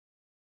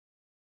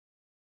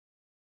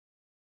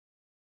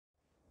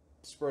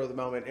spur of the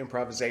moment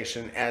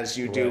improvisation as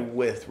you do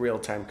with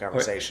real-time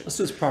conversation. Right, let's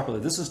do this properly.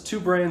 This is Two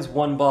Brains,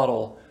 One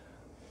Bottle,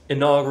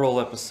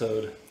 inaugural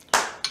episode.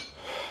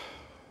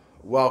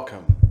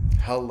 Welcome.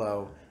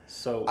 Hello.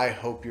 So I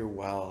hope you're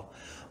well.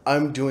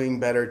 I'm doing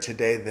better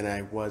today than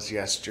I was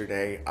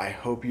yesterday. I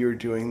hope you're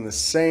doing the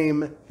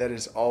same. That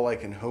is all I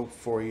can hope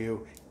for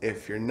you.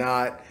 If you're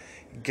not,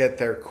 get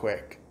there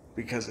quick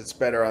because it's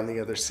better on the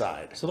other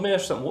side. So let me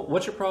ask you something.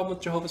 What's your problem with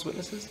Jehovah's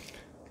Witnesses?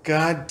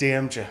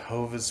 Goddamn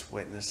Jehovah's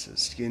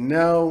Witnesses. You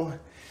know,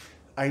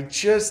 I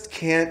just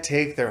can't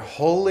take their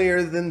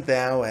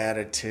holier-than-thou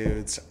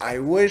attitudes. I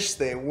wish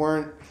they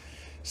weren't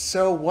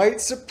so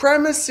white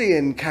supremacy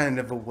in kind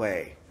of a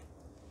way.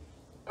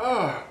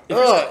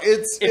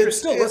 If you're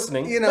still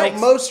listening, you know,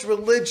 thanks. Most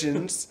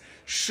religions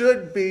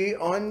should be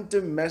on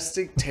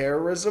domestic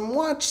terrorism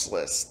watch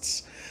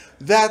lists.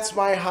 That's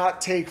my hot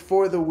take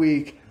for the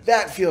week.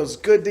 That feels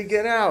good to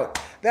get out.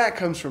 That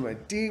comes from a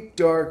deep,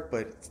 dark,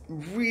 but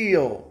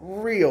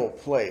real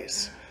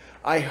place.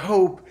 I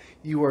hope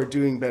you are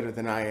doing better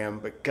than I am,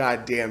 but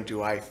goddamn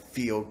do I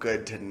feel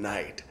good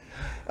tonight.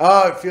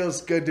 Oh, it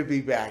feels good to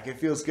be back. It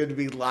feels good to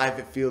be live.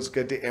 It feels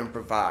good to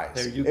improvise.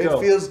 There you go.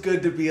 It feels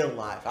good to be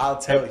alive. I'll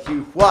tell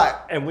you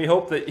what. And we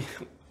hope that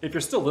if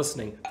you're still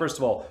listening, first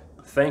of all,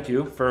 thank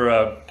you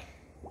for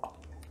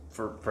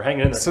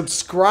hanging in there.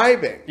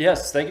 Subscribing.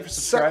 Yes, thank you for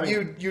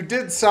subscribing. You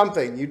did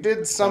something. You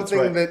did something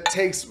right. that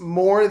takes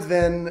more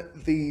than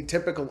the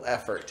typical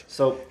effort.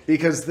 So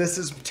because this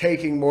is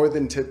taking more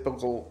than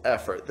typical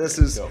effort. This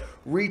is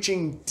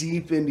reaching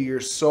deep into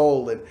your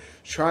soul and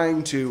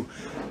trying to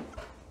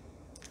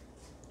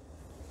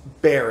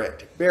bear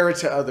it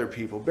to other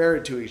people, bear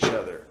it to each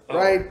other,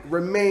 right?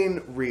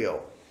 Remain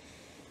real.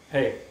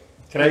 Hey,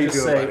 How you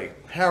doing, buddy?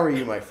 How are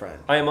you, my friend?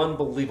 I am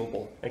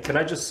unbelievable. And can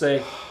I just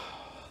say,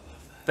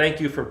 thank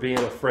you for being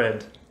a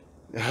friend.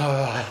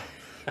 10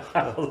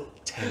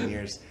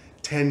 years.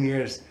 10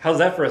 years. How's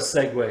that for a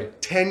segue?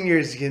 10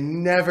 years. You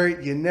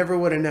never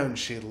would have known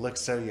she looked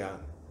so young.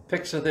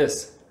 Picture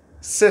this.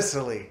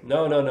 Sicily.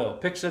 No.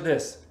 Picture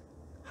this.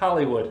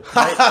 Hollywood.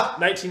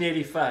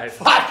 1985.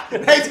 Fuck!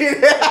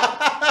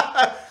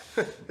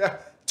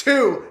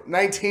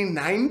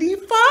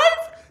 1995?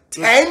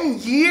 10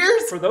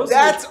 years? For those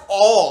That's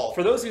all.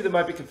 For those of you that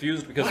might be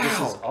confused because this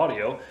is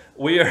audio,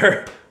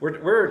 we're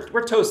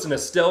toasting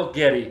Estelle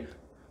Getty,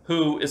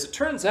 who, as it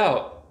turns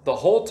out, the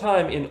whole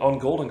time on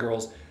Golden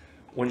Girls,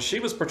 when she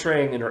was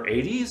portraying in her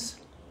 80s,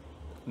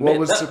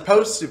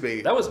 supposed to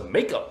be. That was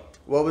makeup.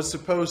 What was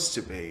supposed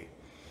to be,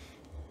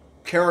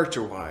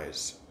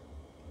 character-wise,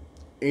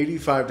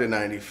 85 to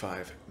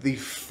 95. The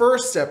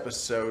first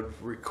episode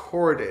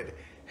recorded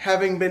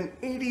having been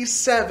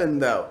 87,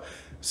 though.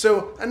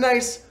 So a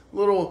nice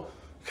little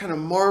kind of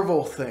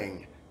Marvel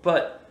thing.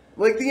 But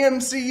like the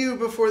MCU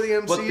before the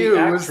MCU,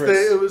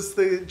 it was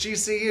the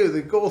GCU,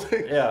 the Golden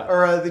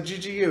the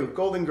GGU,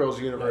 Golden Girls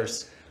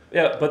universe.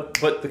 Yeah,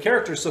 but the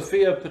character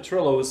Sophia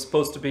Petrillo was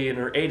supposed to be in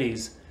her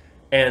 80s,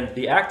 and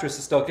the actress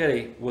Estelle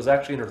Getty was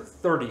actually in her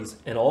 30s,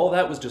 and all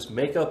that was just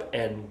makeup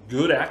and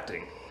good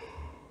acting.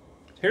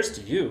 Here's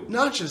to you.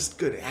 Not just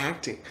good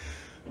acting.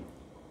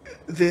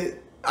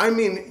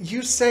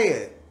 You say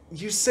it.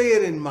 You say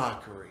it in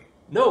mockery.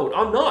 No,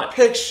 I'm not.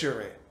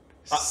 Picture it.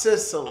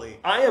 Sicily.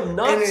 I am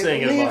not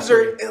saying it in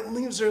mockery. It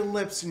leaves her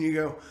lips and you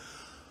go,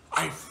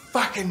 I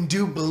fucking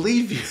do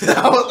believe you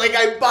though. Like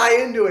I buy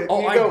into it.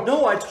 Oh,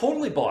 I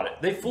totally bought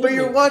it. They fooled me. But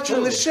you're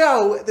watching the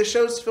show. The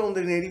show's filmed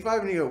in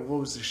 85 and you go, what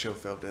was the show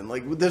filmed in?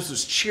 Like this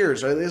was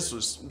Cheers, right? This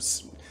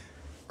was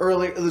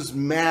early. This was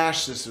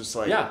MASH. This was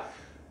like... Yeah.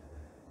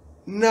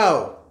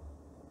 No.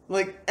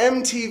 Like,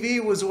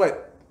 MTV was,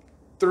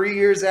 3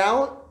 years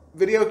out?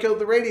 Video killed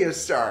the radio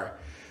star.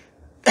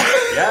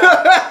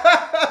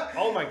 Yeah.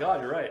 Oh, my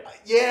God, you're right.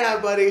 Yeah,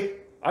 buddy.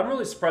 I'm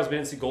really surprised we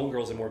didn't see Golden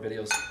Girls in more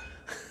videos.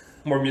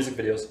 More music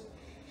videos.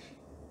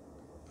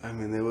 I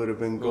mean, they would have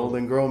been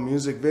Golden Girl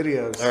music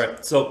videos. All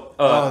right, so...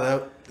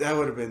 that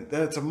would have been...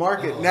 That's a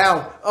market.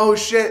 Now, oh,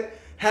 shit.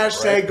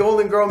 Hashtag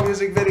Golden Girl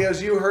music videos.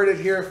 You heard it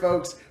here,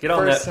 folks. Get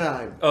on first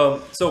that.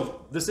 time.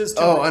 So this is...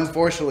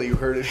 Unfortunately, you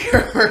heard it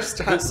here first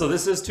time. So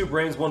this is Two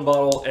Brains, One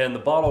Bottle, and the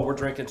bottle we're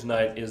drinking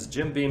tonight is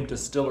Jim Beam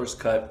Distiller's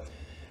Cut.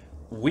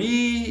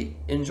 We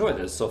enjoy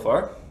this so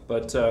far,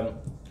 but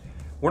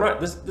we're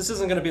not... This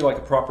isn't going to be like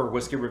a proper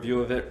whiskey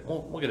review of it.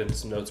 We'll get into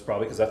some notes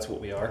probably, because that's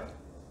what we are.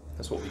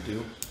 That's what we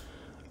do.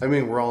 I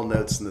mean, we're all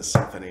notes in the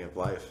symphony of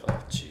life.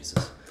 Oh,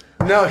 Jesus.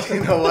 No,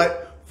 you know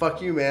what? Fuck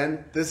you,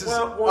 man. This is...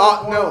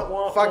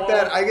 fuck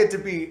that. I get to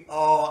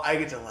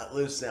let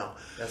loose now.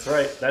 That's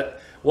right.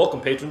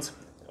 Welcome, patrons.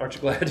 Aren't you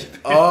glad?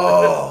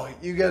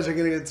 You guys are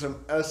going to get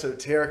some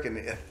esoteric and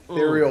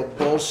ethereal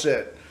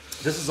bullshit.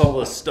 This is all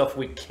the stuff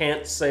we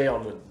can't say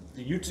on the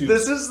YouTube.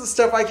 This is the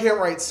stuff I can't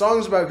write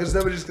songs about because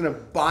nobody's going to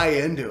buy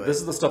into it. This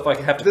is the stuff I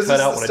have to cut out when I do the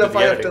editing. This is the stuff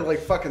I have to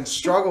fucking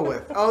struggle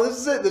with. This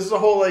is it. This is a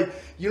whole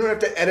you don't have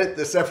to edit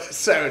this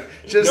episode.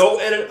 Just no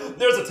edit.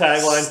 There's a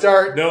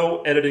tagline.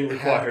 No editing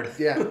required.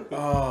 Yeah.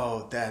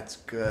 Oh, that's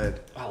good.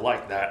 I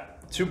like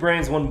that. Two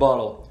brains, one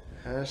bottle.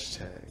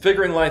 Hashtag.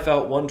 Figuring life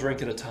out one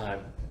drink at a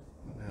time.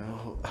 No.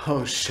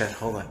 Oh shit!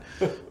 Hold on.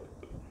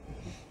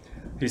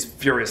 He's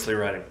furiously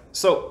writing.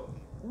 So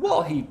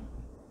while he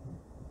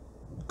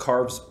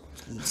carves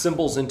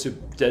symbols into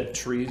dead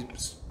tree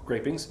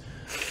scrapings,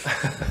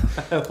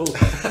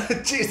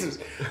 Jesus,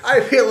 I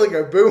feel like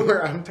a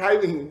boomer. I'm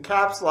typing in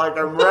caps lock.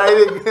 I'm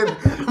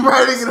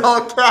writing in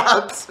all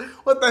caps.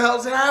 What the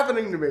hell's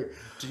happening to me?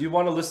 Do you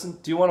want to listen?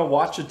 Do you want to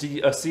watch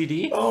a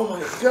CD? Oh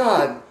my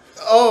god.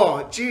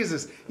 Oh,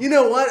 Jesus. You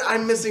know what?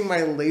 I'm missing my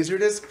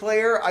Laserdisc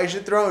player. I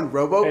should throw in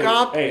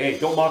RoboCop. Hey,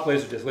 don't mock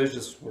Laserdisc.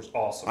 Laserdisc was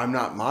awesome. I'm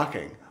not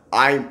mocking.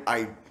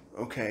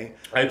 Okay.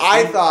 I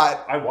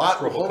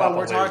watched RoboCop. Hold on,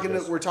 we're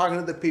talking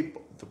to the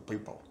people. The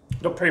people.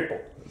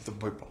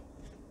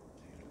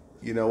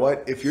 You know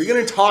what? If you're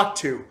going to talk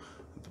to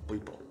the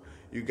people,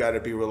 you got to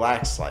be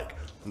relaxed like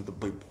the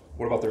people.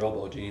 What about their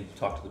elbow? Do you need to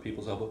talk to the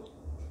people's elbow?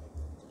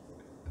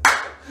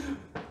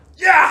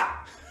 Yeah!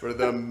 For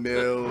the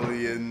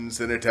millions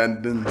in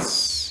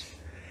attendance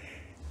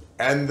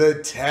and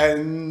the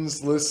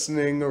tens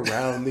listening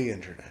around the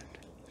internet.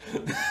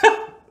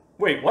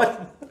 Wait,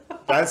 what?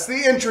 That's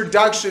the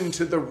introduction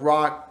to the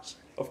Rock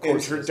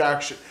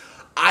introduction.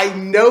 I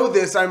know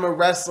this. I'm a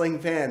wrestling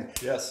fan.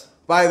 Yes.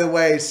 By the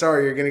way,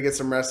 sorry, you're gonna get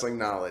some wrestling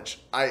knowledge.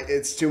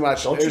 It's too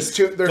much. There's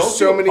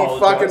so many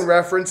fucking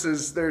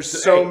references. There's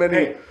so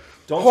many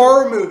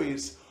horror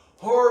movies,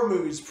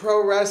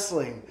 pro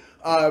wrestling,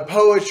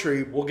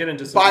 poetry. We'll get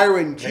into some,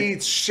 Byron,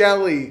 Keats,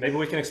 Shelley. Maybe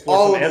we can explore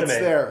all some of anime. it's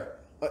there.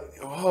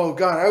 Oh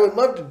god, I would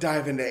love to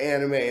dive into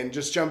anime and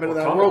just jump into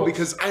that world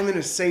because I'm in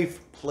a safe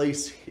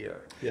place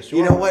here. Yes,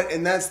 you know what?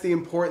 And that's the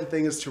important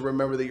thing, is to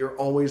remember that you're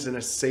always in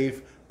a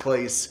safe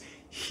place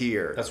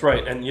here. That's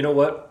right. And you know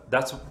what?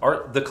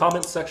 The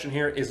comments section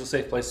here is a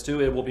safe place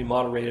too. It will be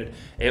moderated.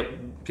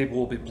 People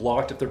will be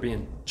blocked if they're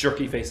being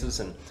jerky faces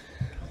and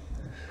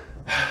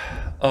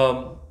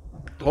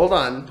hold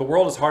on. The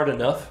world is hard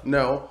enough.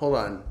 No, hold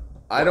on.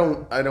 I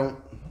don't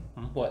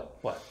What?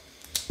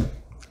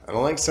 I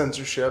don't like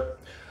censorship.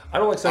 I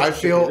don't like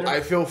censorship.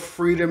 I feel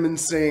freedom in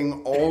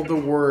saying all the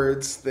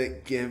words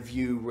that give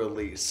you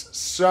release.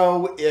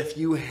 So if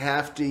you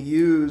have to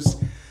use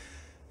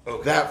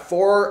that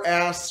 4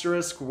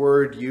 asterisk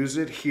word, use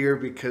it here,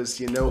 because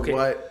you know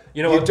what?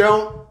 You know what?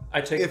 Don't.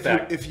 I take it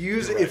back. If you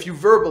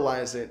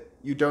verbalize it,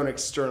 you don't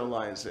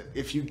externalize it.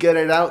 If you get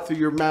it out through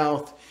your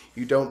mouth,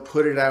 you don't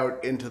put it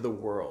out into the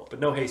world. But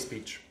no hate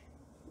speech.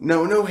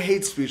 No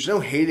hate speech, no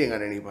hating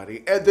on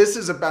anybody. This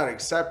is about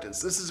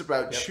acceptance. This is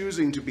about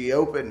choosing to be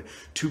open,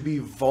 to be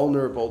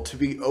vulnerable, to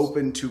be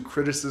open to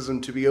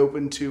criticism, to be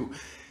open to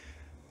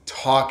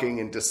talking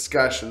and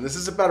discussion. This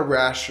is about a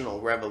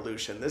rational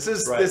revolution. This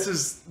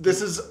is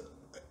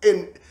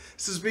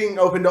being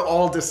open to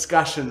all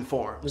discussion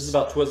forms. This is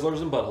about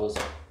Twizzlers and buttholes.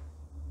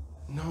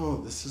 No,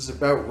 this is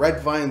about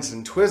red vines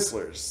and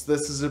Twizzlers.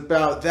 This is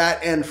about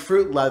that and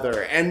fruit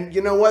leather. And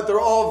you know what? They're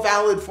all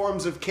valid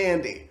forms of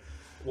candy.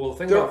 Well,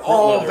 they're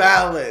all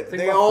valid.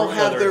 They all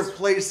have their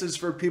places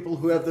for people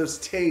who have those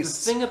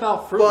tastes. The thing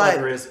about fruit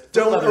leather is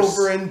don't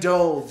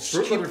overindulge.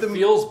 Fruit leather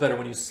feels better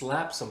when you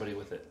slap somebody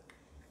with it.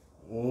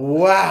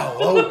 Wow.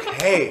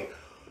 Okay.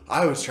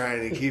 I was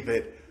trying to keep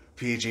it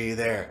PG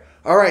there.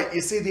 All right.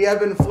 You see the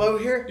ebb and flow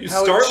here? You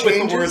start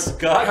with the words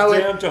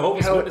 "goddamn"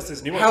 Jehovah's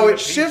Witnesses. How it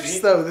shifts,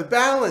 though, the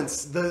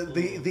balance,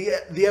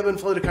 the ebb and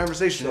flow to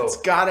conversation. It's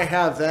got to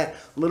have that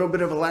little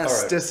bit of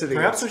elasticity.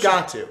 Perhaps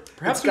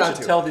Perhaps we should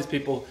tell these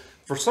people.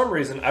 For some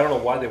reason, I don't know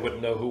why they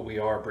wouldn't know who we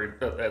are,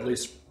 at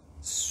least,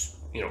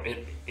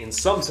 in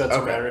some sense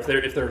or manner, if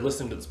they're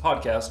listening to this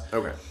podcast.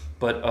 Okay.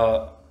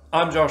 But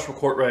I'm Joshua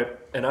Courtwright,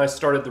 and I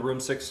started the Room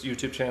 6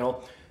 YouTube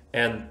channel.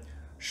 And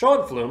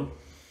Sean Flume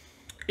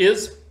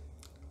is...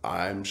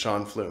 I'm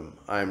Sean Flume.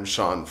 I'm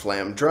Sean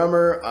Flam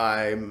drummer.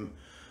 I'm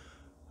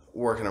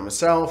working on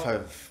myself.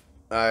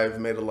 I've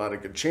made a lot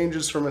of good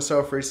changes for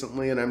myself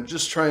recently, and I'm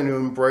just trying to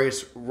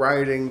embrace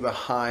riding the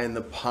high and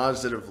the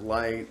positive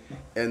light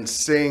and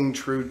staying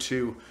true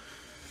to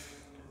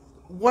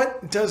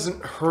what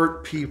doesn't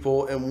hurt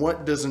people and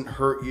what doesn't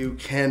hurt you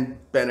can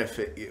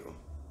benefit you.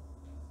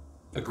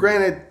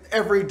 Granted,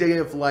 every day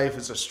of life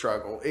is a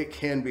struggle. It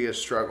can be a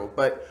struggle,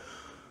 but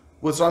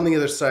what's on the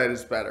other side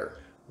is better.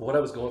 What I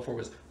was going for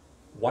was,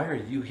 why are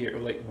you here?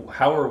 Like,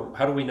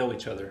 how do we know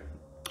each other?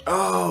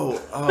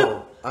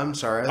 Oh, I'm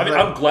sorry.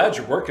 I'm glad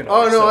you're working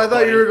on it. Oh, no, I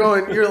thought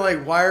you're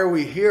like, why are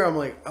we here? I'm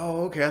like,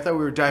 oh, okay. I thought we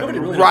were diving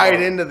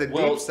into the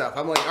deep stuff.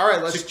 I'm like, all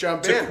right, let's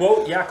jump in. To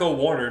quote Yakko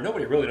Warner,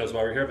 nobody really knows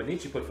why we're here, but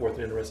Nietzsche put forth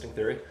an interesting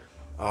theory.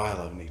 Oh, I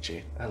love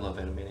Nietzsche. I love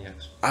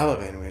Animaniacs. I love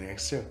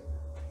Animaniacs, too.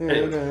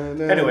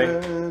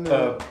 Anyway,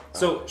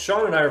 so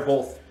Sean and I are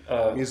both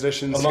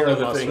musicians, among here in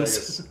other Las things.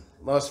 Vegas.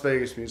 Las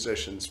Vegas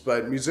musicians,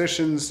 but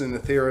musicians and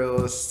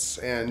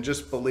etherealists and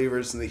just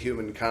believers in the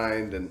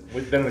humankind, and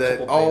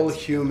that all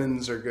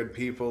humans are good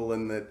people,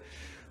 and that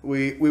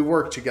we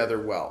work together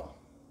well.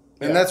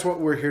 And that's what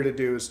we're here to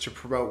do, is to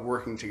promote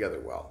working together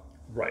well.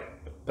 Right.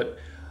 But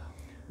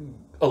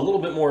a little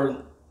bit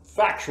more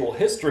factual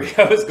history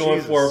I was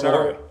going for.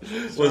 Sorry,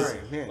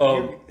 man.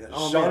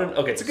 Sean.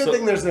 Okay, it's a good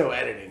thing there's no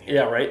editing here.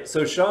 Yeah, right.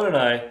 So Sean and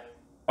I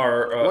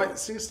are... What?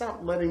 See, stop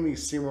letting me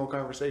steamroll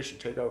conversation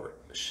take over.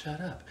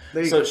 Shut up.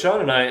 There you So go.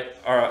 Sean and I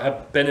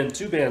have been in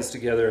 2 bands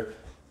together.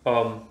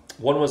 One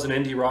was an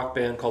indie rock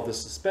band called The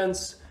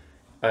Suspense,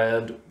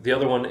 and the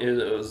other one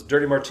is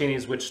Dirty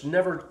Martinis, which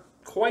never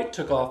quite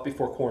took off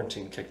before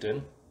quarantine kicked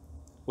in.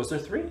 Was there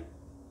 3?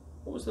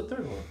 What was the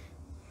 3rd one?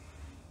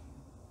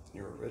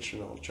 Your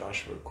original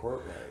Joshua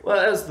Courtwright. Well,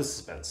 as The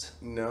Suspense.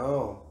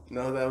 No,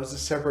 that was a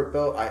separate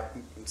bill.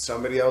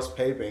 Somebody else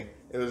paid me.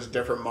 It was a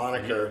different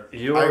moniker.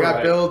 You were I got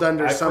right. billed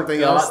under I something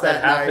forgot else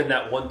that night. happened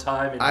that one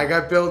time. I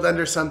got billed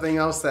under something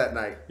else that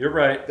night. You're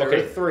right. There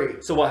Okay, were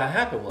 3. So what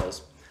happened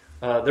was,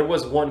 there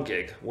was one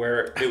gig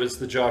where it was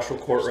the Joshua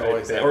Courtwright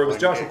always band, that or it was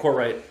one Joshua gig.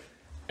 Courtwright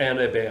and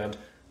a band,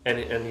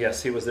 and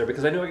yes, he was there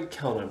because I knew I could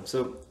count him.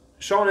 So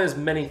Sean is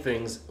many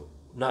things,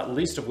 not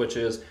least of which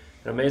is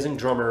an amazing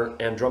drummer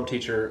and drum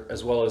teacher,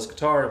 as well as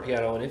guitar and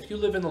piano. And if you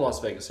live in the Las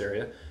Vegas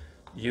area,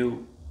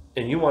 you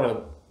want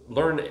to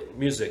learn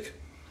music,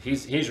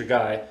 he's your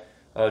guy.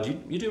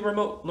 Do you do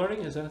remote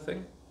learning? Is that a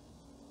thing?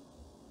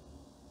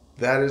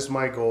 That is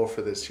my goal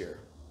for this year.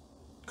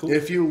 Cool.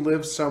 If you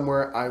live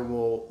somewhere, I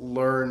will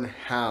learn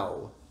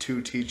how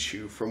to teach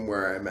you from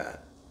where I'm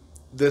at.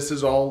 This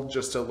is all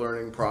just a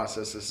learning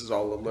process. This is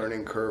all a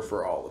learning curve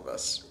for all of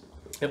us.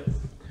 Yep.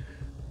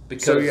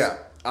 Because So yeah,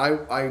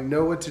 I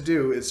know what to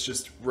do. It's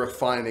just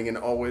refining and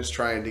always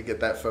trying to get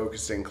that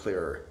focusing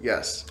clearer.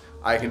 Yes,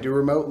 I can do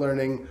remote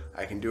learning.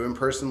 I can do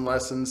in-person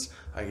lessons.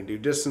 I can do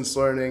distance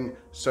learning,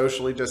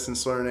 socially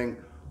distance learning,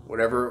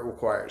 whatever it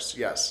requires.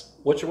 Yes.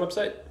 What's your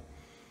website?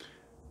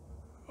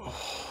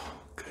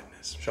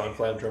 Goodness.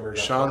 SeanFlamDrummer.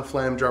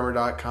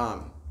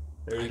 SeanFlamDrummer.com.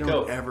 There you I go.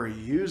 don't ever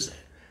use it.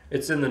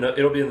 It's in the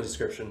it'll be in the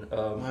description.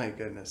 My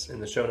goodness. In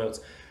the show notes.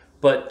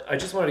 But I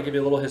just wanted to give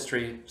you a little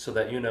history so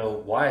that you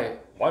know why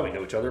we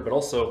know each other, but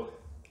also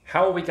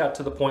how we got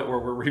to the point where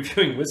we're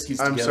reviewing whiskeys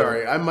together. I'm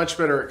sorry. I'm much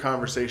better at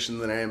conversation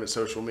than I am at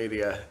social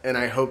media, and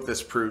I hope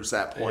this proves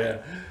that point.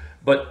 Yeah.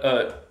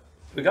 But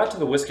we got to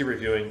the whiskey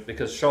reviewing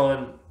because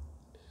Sean,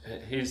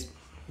 he's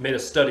made a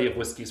study of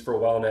whiskeys for a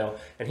while now,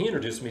 and he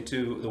introduced me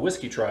to the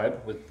Whiskey Tribe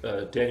with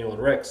Daniel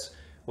and Rex,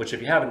 which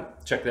if you haven't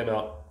checked them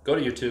out, go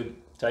to YouTube,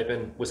 type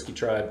in Whiskey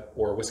Tribe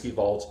or Whiskey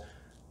Vault,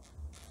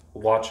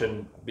 watch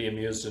and be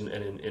amused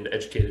and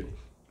educated.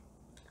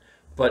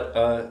 But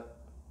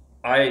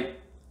I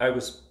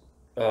was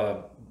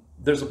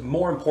there's a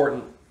more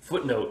important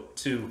footnote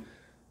to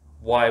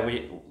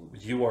why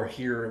you are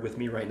here with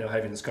me right now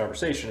having this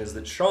conversation, is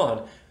that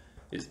Sean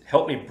has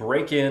helped me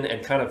break in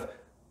and kind of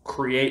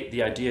create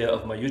the idea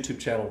of my YouTube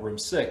channel, Room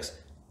 6.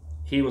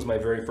 He was my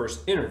very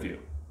first interview.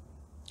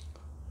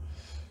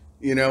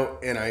 You know,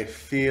 and I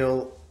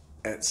feel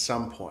at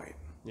some point,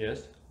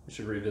 Yes, we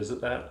should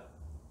revisit that.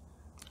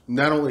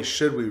 not only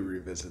should we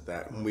revisit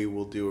that, we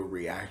will do a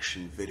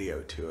reaction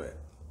video to it.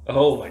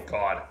 Oh my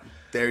God.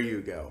 There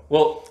you go.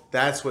 Well,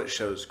 That's what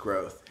shows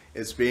growth.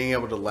 It's being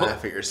able to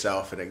laugh at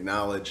yourself and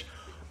acknowledge,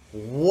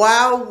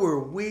 wow, were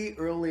we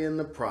early in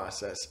the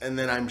process? And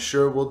then I'm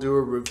sure we'll do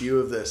a review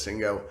of this and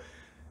go,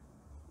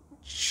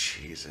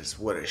 Jesus,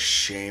 what a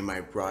shame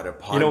I brought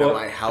upon You know what?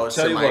 my house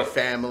I'll tell and you my what.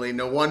 family.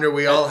 No wonder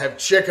we all have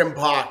chicken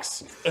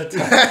pox. No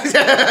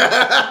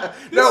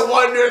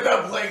wonder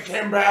the plate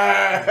came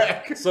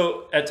back.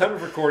 so at time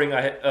of recording,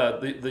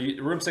 the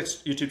Room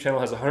 6 YouTube channel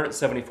has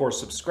 174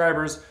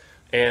 subscribers.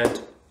 And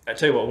I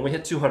tell you what, when we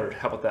hit 200,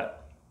 how about that?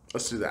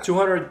 Let's do that.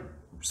 200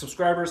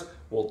 subscribers.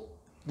 We'll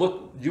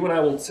look. You and I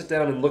will sit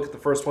down and look at the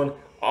first one.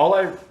 All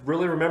I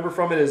really remember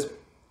from it is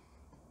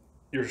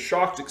your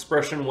shocked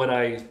expression when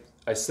I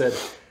said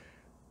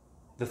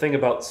the thing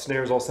about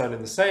snares all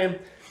sounding the same,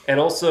 and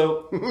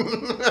also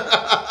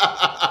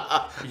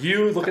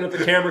you looking at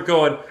the camera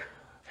going,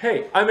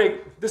 "Hey,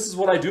 this is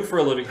what I do for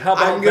a living. How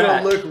about I'm going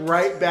that?" to look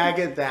right back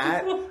at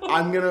that.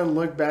 I'm going to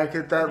look back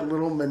at that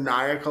little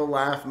maniacal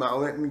laugh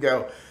moment and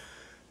go,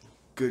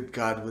 good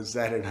God, was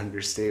that an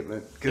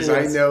understatement? Because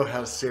I Yes. know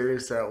how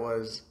serious that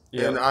was.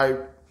 Yeah.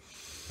 And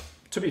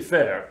To be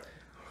fair,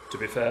 to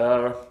be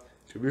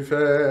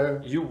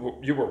fair, you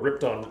were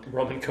ripped on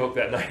rum and coke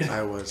that night.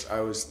 I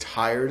was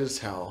tired as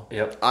hell.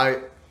 Yep.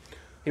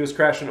 He was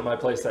crashing at my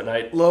place that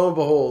night. Lo and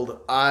behold,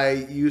 I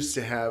used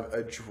to have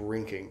a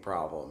drinking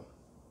problem.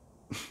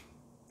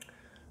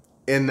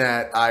 In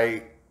that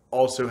I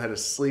also had a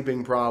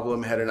sleeping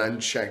problem, had an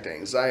unchecked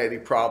anxiety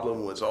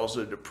problem, was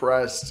also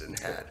depressed, and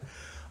had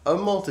a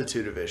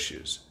multitude of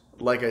issues.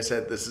 Like I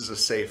said, this is a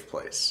safe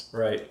place.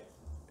 Right.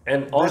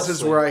 And honestly,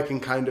 This is where I can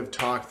kind of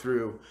talk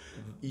through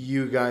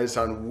you guys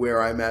on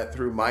where I'm at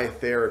through my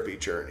therapy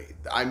journey.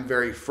 I'm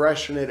very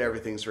fresh in it.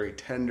 Everything's very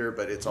tender,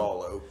 but it's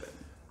all open.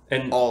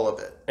 and All of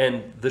it.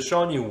 And the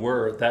Sean you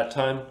were at that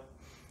time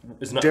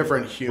is not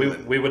Different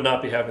human. We would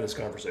not be having this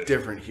conversation.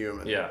 Different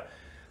human. Yeah.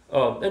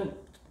 And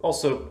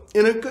also,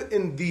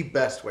 In the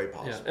best way yeah.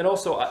 possible. And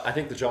also, I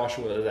think the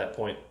Joshua at that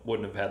point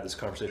wouldn't have had this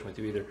conversation with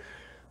you either,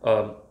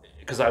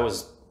 because I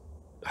was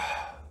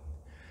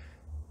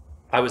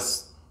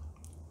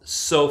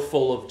so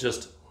full of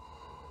just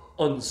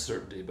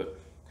uncertainty. But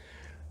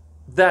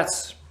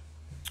that's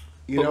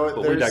You know what?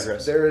 But we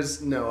digress.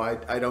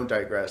 I don't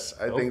digress.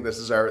 I think this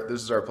is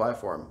our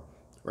platform,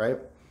 right?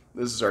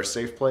 This is our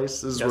safe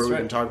place. This is where we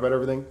can talk about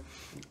everything.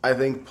 I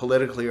think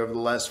politically over the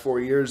last 4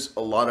 years,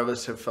 a lot of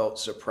us have felt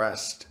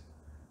suppressed.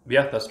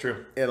 Yeah, that's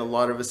true. And a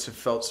lot of us have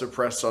felt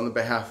suppressed on the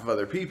behalf of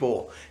other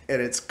people.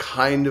 And it's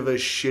kind of a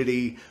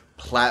shitty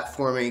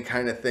platforming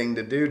kind of thing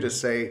to do, to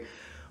say,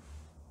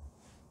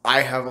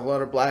 I have a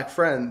lot of black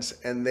friends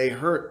and they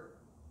hurt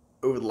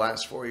over the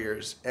last 4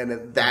 years.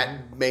 And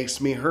that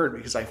makes me hurt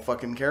because I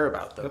fucking care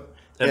about them.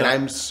 And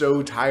I'm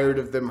so tired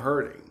of them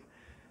hurting.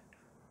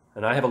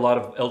 And I have a lot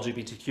of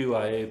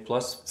LGBTQIA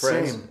plus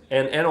friends. Same.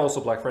 And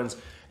also black friends.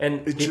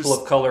 And people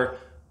of color.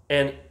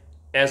 And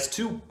as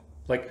two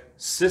like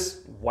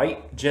cis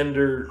white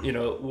gender, you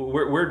know,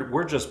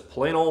 we're just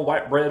plain old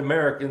white bread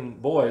American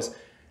boys.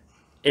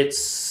 And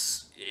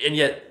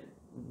yet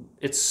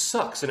it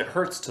sucks and it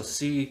hurts to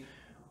see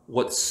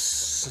what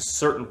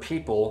certain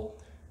people.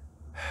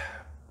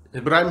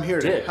 But I'm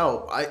here to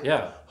help.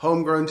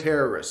 Homegrown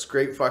Terrorists,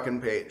 great fucking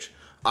page.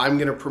 I'm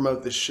gonna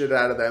promote the shit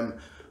out of them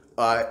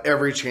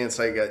every chance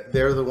I get.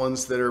 They're the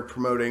ones that are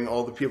promoting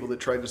all the people that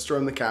tried to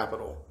storm the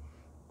Capitol.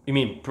 You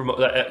mean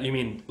promote? You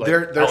mean like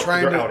they're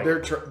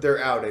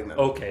outing them?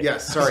 Okay.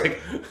 Yes. Sorry.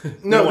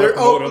 No, they're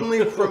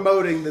openly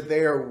promoting that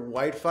they are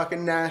white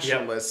fucking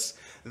nationalists.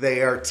 Yep.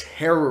 They are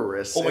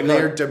terrorists, and they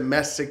are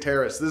domestic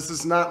terrorists. This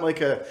is not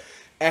like a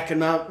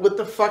economic. What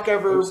the fuck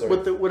ever?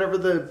 Whatever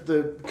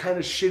the kind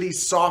of shitty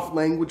soft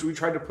language we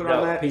tried to put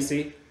on that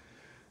PC.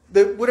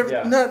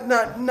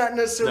 Not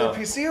necessarily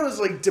PC. It was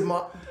like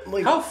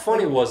how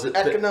funny was it?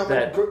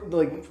 Economic,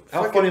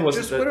 how funny was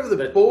just it? Whatever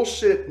the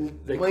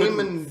bullshit, lame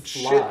and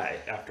shit.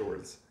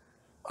 Afterwards.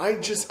 I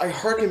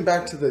harken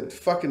back to the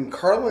fucking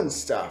Carlin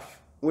stuff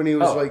when he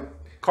was like.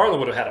 Carlin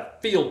would have had a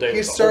field day.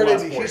 He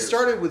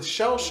started with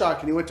shell shock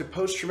and he went to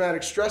post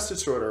traumatic stress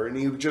disorder and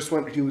he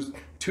was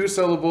 2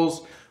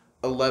 syllables,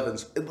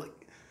 11s.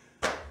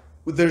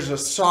 There's a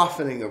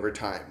softening over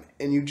time.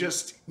 And you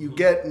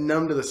get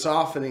numb to the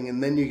softening,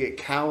 and then you get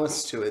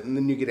callous to it, and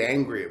then you get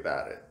angry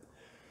about it.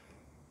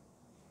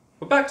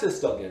 But back to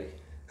Estelle Getty.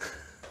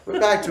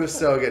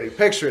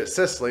 Picture it,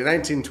 Sicily,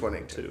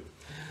 1922.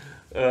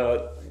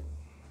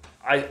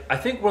 I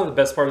think one of the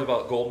best parts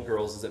about Golden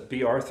Girls is that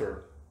B.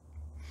 Arthur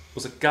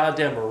was a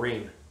goddamn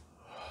Marine.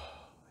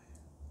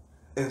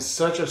 And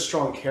such a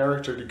strong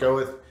character to go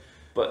with.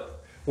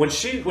 But when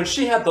she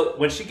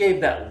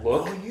gave that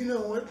look. Oh, you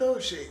know what though?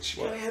 She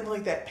kind of had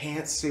like that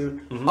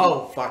pantsuit. Mm-hmm.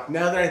 Oh fuck!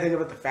 Now that I think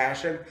about the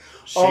fashion,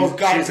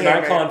 she's an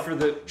icon for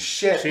the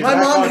shit. My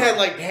mom had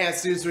like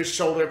pantsuits with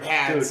shoulder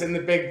pads and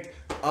the big.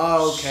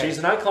 Oh, okay. She's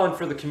an icon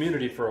for the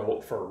community for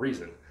a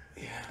reason.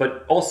 Yeah.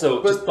 But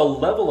also just the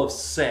level of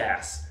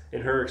sass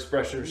in her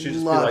expression. She just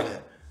be like,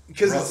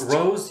 because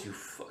Rose, you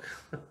fuck.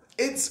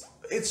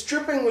 It's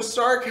dripping with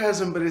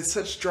sarcasm, but it's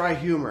such dry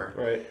humor.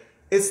 Right.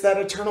 It's that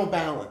eternal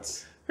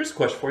balance. Here's a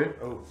question for you.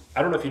 Oh.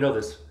 I don't know if you know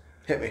this.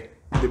 Hit me.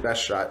 The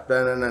best shot.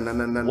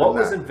 What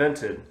was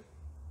invented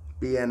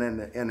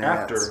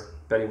after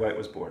Betty White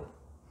was born?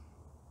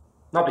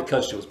 Not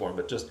because she was born,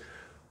 but just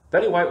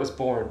Betty White was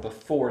born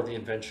before the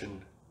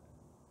invention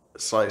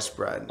sliced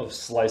bread. Of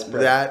sliced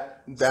bread.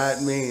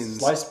 That means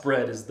sliced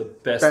bread is the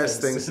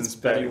best thing since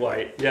Betty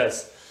White.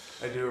 Yes.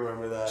 I do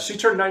remember that. She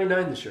turned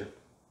 99 this year.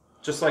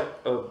 Just like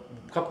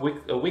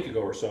a week ago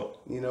or so.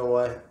 You know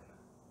what?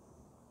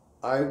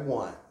 I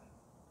want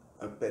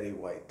a Betty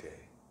White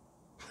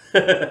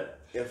day.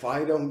 If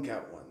I don't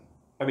get one.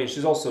 I mean,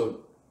 she's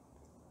also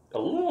a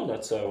little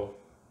nutso.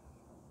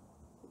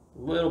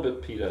 A little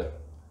bit PETA.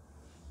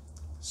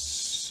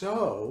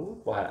 So,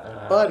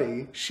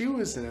 buddy, she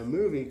was in a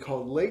movie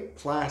called Lake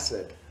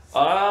Placid.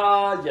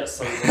 Yes.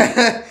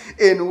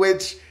 In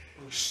which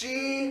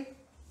she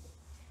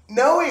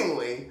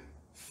knowingly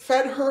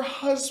fed her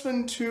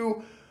husband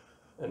to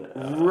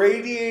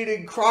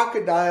radiated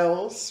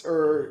crocodiles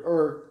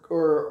or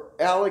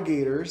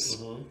alligators,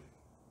 mm-hmm.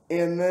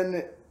 And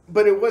then,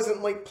 but it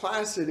wasn't Lake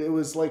Placid, it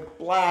was Lake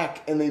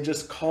Black, and they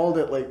just called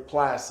it Lake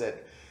Placid.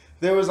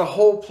 There was a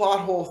whole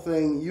plot hole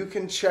thing. You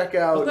can check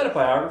out. Was that a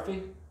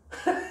biography?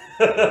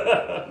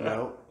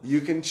 No. You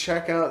can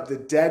check out the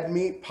Dead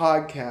Meat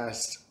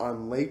podcast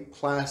on Lake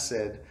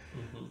Placid.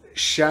 Mm-hmm.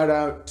 Shout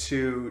out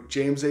to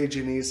James A.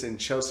 Janice and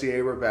Chelsea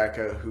A.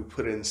 Rebecca, who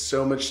put in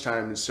so much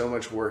time and so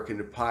much work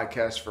into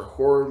podcasts for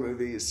horror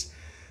movies.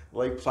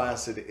 Lake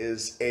Placid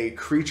is a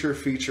creature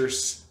feature,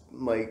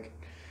 like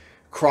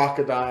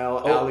crocodile,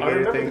 alligator I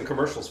remember thing. The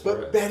commercials for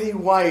it. Betty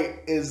White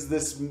is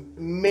this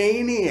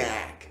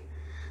maniac.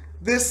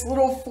 This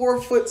little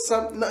 4 foot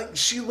something.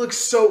 She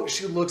looks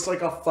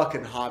like a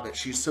fucking hobbit.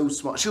 She's so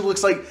small. She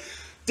looks like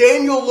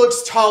Daniel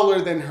looks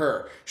taller than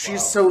her.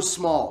 She's so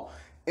small.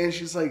 And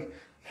she's like,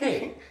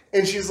 hey.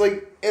 And she's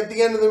like, at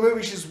the end of the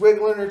movie, she's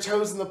wiggling her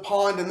toes in the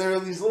pond, and there are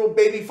these little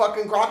baby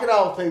fucking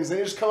crocodile things. They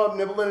just come up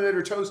nibbling at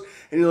her toes.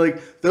 And you're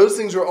like, those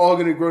things are all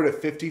going to grow to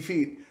 50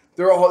 feet.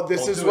 They're all.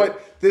 This is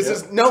what. This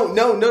is no.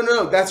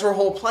 That's her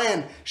whole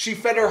plan. She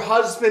fed her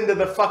husband to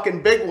the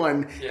fucking big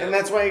one, and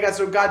that's why he got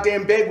so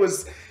goddamn big.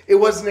 It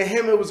wasn't a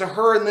him, it was a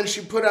her, and then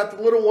she put out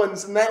the little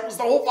ones, and that was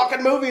the whole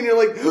fucking movie. And you're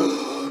like,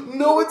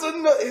 no,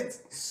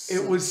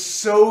 it was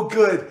so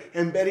good.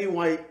 And Betty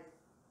White,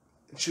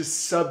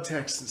 just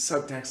subtext and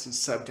subtext and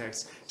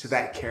subtext to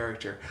that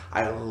character.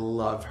 I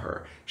love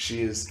her.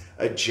 She is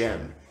a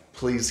gem.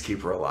 Please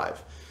keep her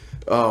alive.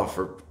 Oh,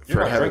 for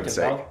heaven's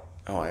sake. Pal.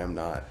 Oh, I am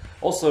not.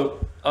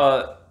 Also,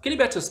 getting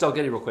back to Estelle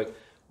Getty real quick,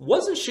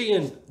 wasn't she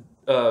in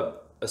a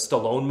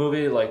Stallone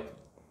movie like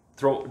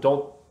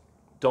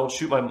Don't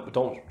shoot my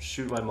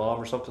mom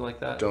or something like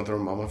that? Don't throw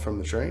mama from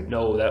the train?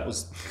 No, that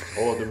was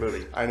a whole other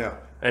movie. I know.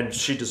 And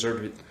she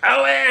deserved to be.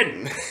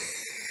 Owen!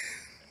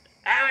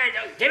 Owen,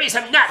 give me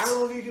some nuts!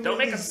 Don't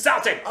make them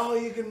salty! Oh,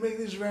 you can make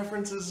these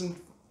references and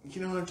you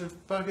don't have to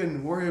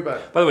fucking worry about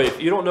it. By the way, if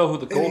you don't know who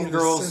the Golden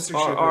Girls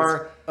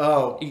are,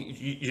 oh,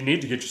 you need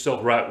to get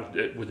yourself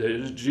right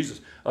with Jesus.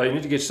 You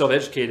need to get yourself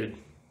educated.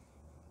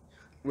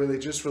 Were they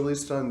just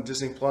released on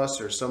Disney Plus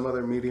or some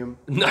other medium?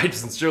 I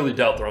sincerely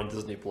doubt they're on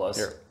Disney Plus.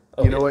 Here.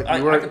 Oh, you know what?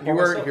 You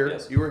were here.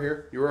 Yes. You were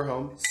here. You were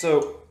home.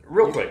 So,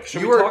 real quick,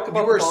 should we talk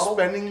about the bottle?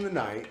 Spending the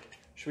night.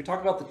 Should we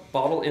talk about the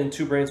bottle in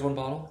Two Brains, One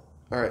Bottle?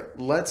 All right,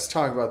 let's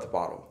talk about the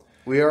bottle.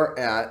 We are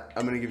at.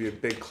 I'm going to give you a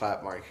big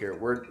clap mark here.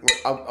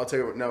 I'll tell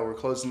you what. No, we're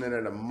closing in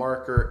at a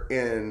marker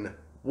in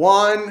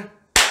 1.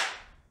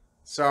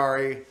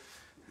 Sorry.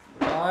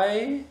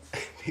 Why?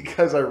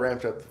 Because I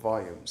ramped up the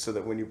volume so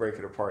that when you break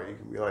it apart, you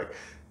can be like,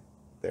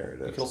 there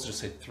it is. You can also just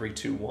say 3,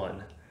 2,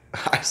 1.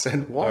 I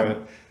said 1. All right.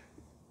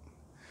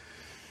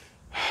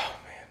 Oh,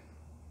 man.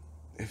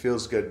 It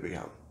feels good to be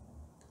home.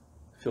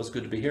 Feels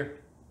good to be here.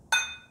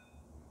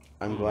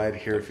 I'm glad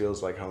here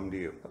feels like home to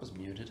you. That was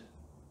muted.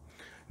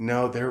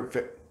 No,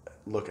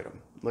 look at them.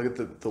 Look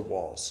at the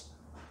walls.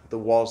 The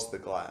walls of the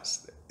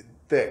glass.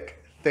 Thick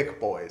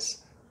boys.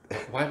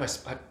 Why am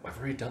I've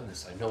already done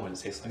this. I know what it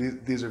tastes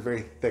like. These are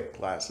very thick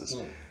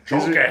glasses.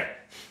 Okay.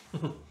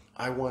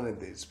 I wanted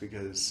these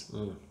because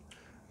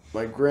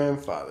my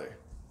grandfather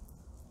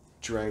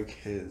drank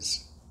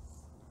his.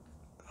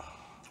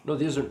 No,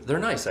 they're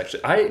nice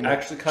actually. I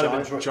actually kind of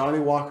enjoy Johnny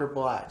Walker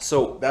Black.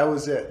 So that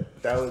was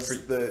it. That was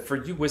for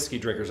you whiskey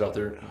drinkers out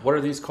there. What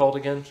are these called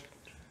again?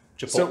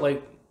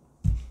 Chipotle.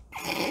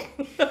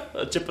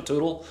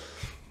 Chipatoodle.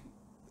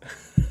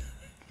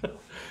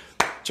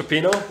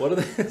 Chipino. What are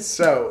they?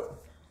 So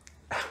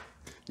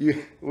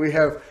we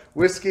have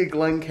whiskey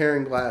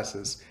Glencairn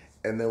glasses,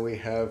 and then we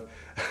have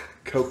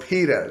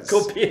Copitas.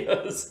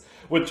 Copitas.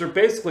 Which are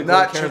basically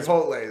not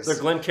Chipotles. They're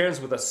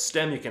Glencairns with a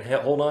stem you can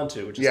hold on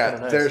to, which is kind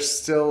of nice.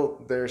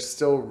 they're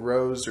still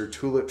rose or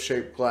tulip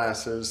shaped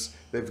glasses.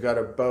 They've got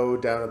a bow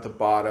down at the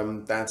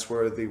bottom. That's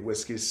where the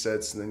whiskey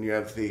sits, and then you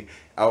have the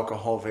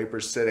alcohol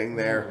vapor sitting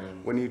there.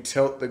 When you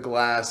tilt the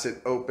glass,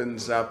 it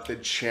opens up the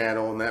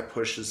channel, and that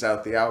pushes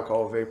out the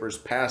alcohol vapors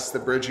past the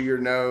bridge of your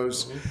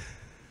nose.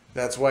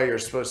 That's why you're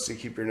supposed to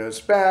keep your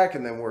nose back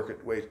and then work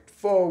it way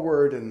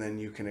forward, and then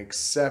you can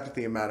accept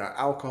the amount of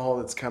alcohol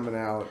that's coming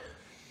out.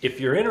 If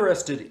you're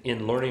interested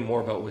in learning more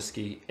about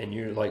whiskey and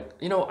you're like,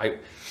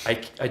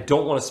 I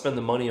don't want to spend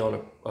the money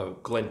on a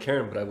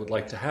Glencairn, but I would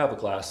like to have a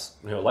glass,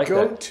 like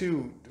Go that.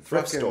 to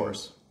thrift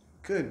stores.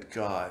 Good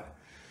God.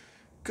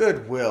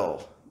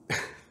 Goodwill.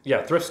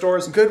 Yeah, thrift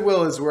stores.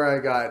 Goodwill is where I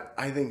got,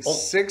 I think,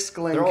 6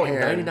 Glencairn. They're only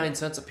 99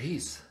 cents a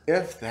piece.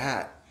 If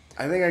that.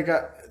 I think I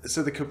got,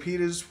 so the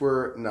Copitas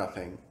were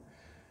nothing,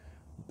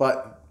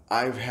 but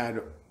I've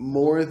had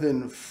more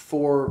than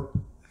 4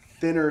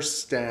 thinner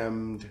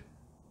stemmed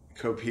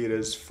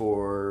Copitas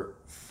for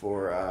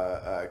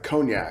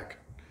cognac,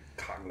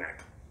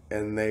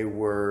 and they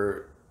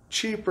were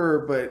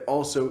cheaper, but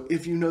also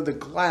if you know the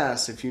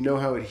glass, if you know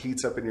how it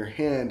heats up in your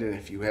hand, and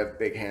if you have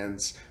big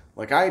hands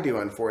like I do,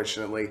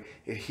 unfortunately,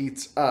 it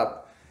heats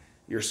up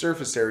your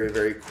surface area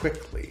very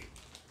quickly.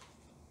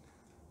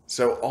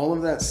 So all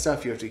of that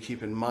stuff you have to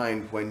keep in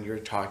mind when you're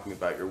talking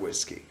about your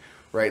whiskey.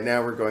 Right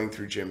now we're going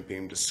through Jim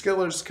Beam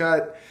Distiller's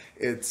Cut.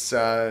 It's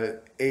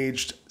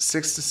aged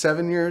 6 to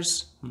 7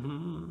 years.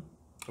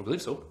 I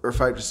believe so. Or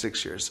 5 to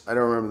 6 years. I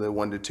don't remember the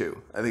 1 to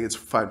 2. I think it's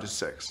 5 to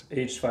 6.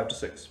 Aged 5 to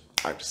 6.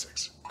 5 to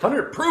 6.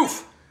 100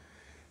 proof.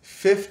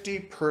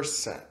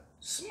 50%.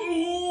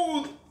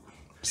 Smooth.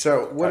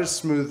 So what does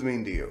smooth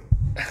mean to you?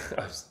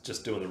 I was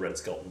just doing the Red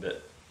Skeleton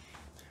bit.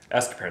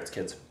 Ask your parents,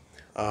 kids.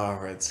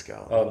 Red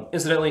Skeleton.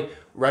 Incidentally,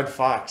 Red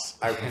Fox.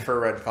 I prefer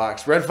Red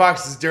Fox. Red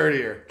Fox is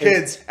dirtier.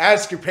 Kids,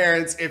 ask your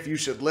parents if you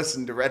should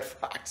listen to Red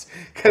Fox,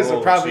 because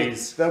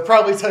they'll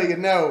probably tell you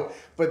no,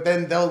 but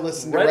then they'll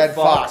listen to Red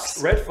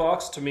Fox. Red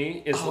Fox to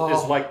me is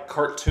like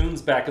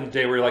cartoons back in the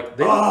day where you're like,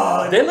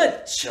 they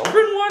let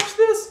children watch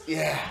this?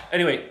 Yeah.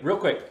 Anyway, real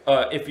quick,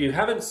 if you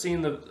haven't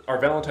seen our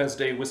Valentine's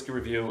Day whiskey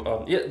review,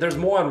 there's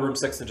more on Room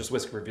 6 than just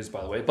whiskey reviews,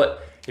 by the way,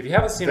 but if you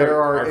haven't seen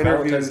our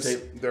Valentine's Day...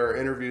 There are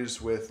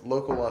interviews with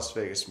local Las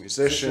Vegas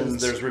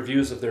musicians. There's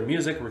reviews of their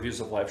music, reviews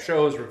of live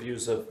shows,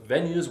 reviews of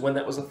venues when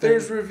that was a thing.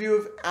 There's review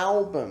of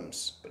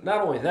albums. But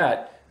not only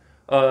that,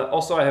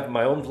 Also, I have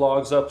my own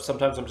vlogs up.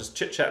 Sometimes I'm just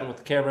chit-chatting with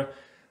the camera.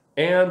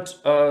 And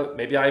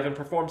maybe I even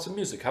perform some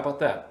music. How about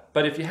that?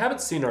 But if you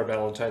haven't seen our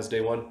Valentine's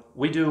Day one,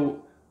 we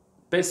do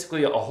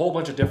basically a whole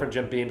bunch of different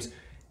Jim Beams.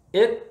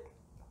 It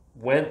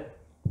went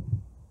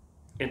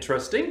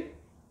interesting.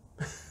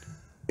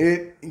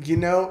 It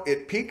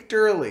peaked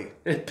early.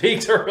 It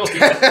peaked early.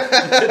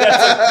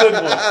 That's a good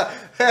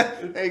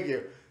one. Thank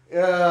you.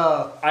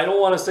 I don't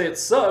want to say it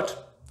sucked,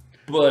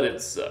 but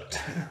it sucked.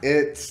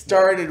 It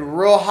started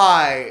real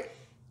high.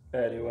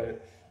 Anyway.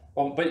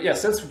 But yeah,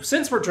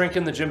 since we're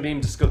drinking the Jim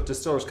Beam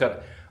Distiller's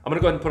Cut, I'm going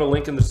to go ahead and put a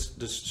link in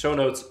the show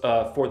notes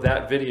for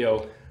that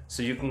video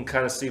so you can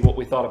kind of see what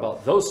we thought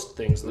about those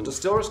things. The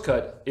Distiller's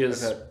Cut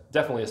is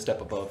definitely a step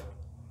above.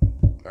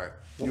 All right.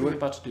 What are we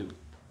about to do?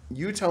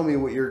 You tell me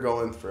what you're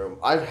going through.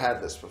 I've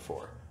had this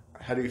before.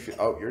 How do you feel?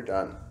 Oh, you're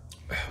done.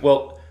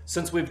 Well,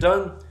 since we've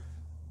done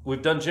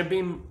Jim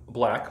Beam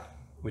Black,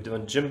 we've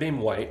done Jim Beam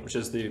White, which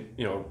is the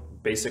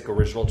basic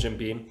original Jim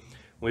Beam.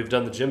 We've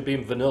done the Jim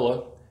Beam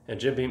Vanilla and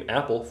Jim Beam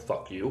Apple.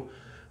 Fuck you.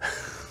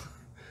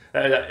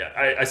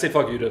 I say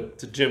fuck you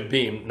to Jim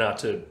Beam, not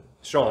to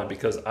Sean,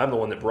 because I'm the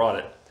one that brought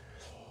it.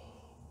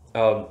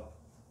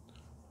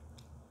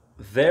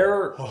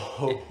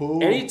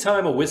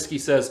 Anytime a whiskey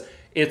says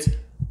it's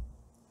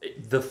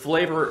the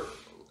flavor,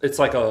 it's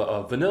like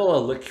a vanilla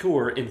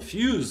liqueur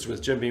infused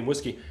with Jim Beam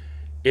whiskey,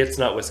 it's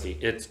not whiskey.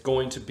 It's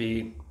going to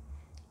be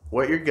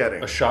what you're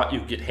getting. A shot you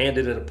get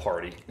handed at a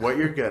party. What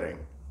you're getting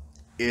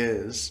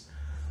is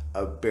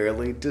a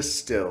barely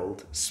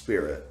distilled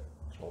spirit,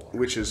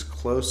 which is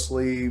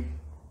closely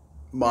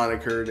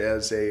monikered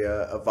as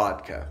a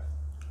vodka.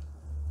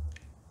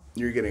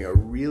 You're getting a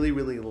really,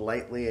 really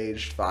lightly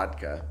aged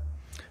vodka,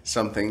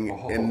 something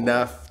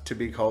enough to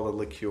be called a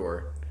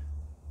liqueur.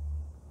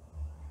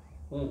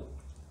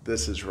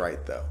 This is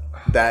right, though.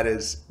 That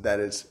is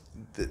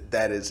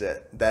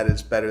it. That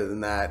is better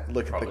than that.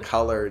 Look at the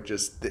color.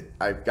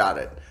 I've got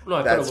it. No,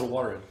 I put a little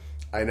water in.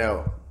 I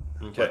know.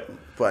 Okay.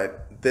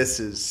 But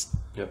this is...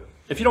 Yep.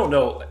 If you don't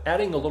know,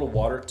 adding a little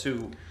water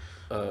to...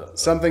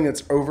 something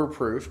that's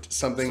overproofed,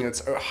 something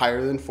that's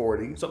higher than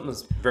 40. Something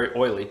that's very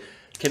oily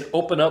can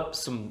open up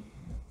some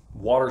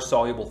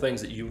water-soluble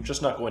things that you're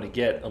just not going to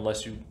get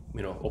unless you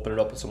open it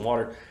up with some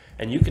water.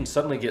 And you can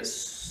suddenly get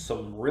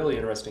some really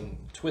interesting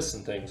twists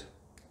and things.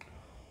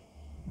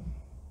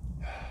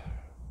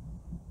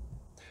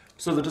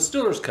 So the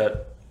Distiller's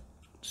Cut,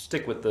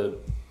 stick with the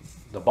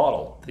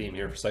bottle theme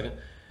here for a second.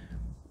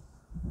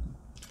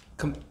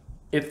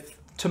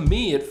 To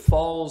me, it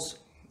falls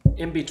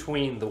in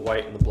between the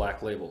white and the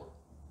black label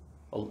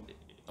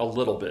a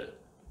little bit.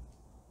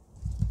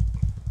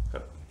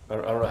 I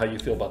don't know how you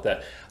feel about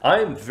that.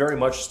 I'm very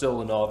much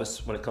still a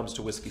novice when it comes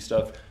to whiskey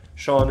stuff.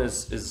 Sean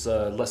is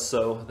less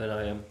so than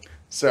I am.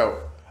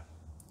 So,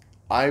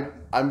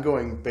 I'm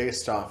going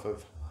based off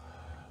of...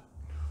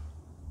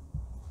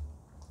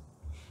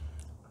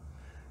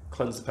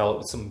 Cleanse the palate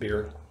with some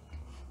beer.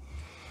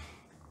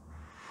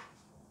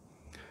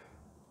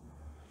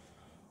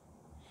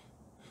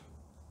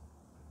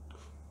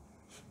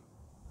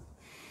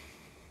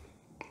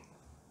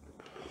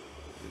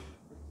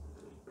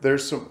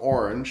 There's some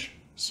orange,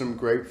 some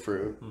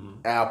grapefruit,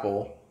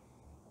 apple.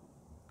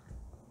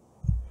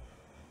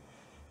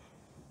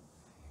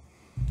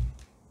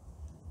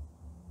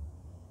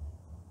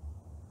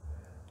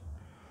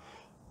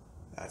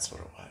 That's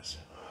what it was.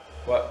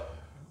 What?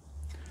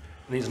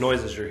 These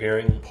noises you're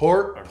hearing.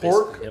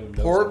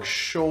 Pork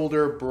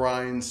shoulder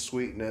brine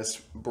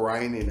sweetness,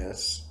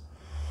 brininess,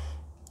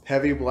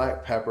 heavy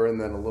black pepper,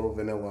 and then a little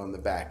vanilla on the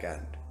back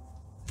end.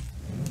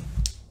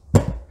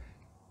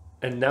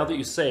 And now that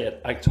you say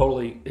it, I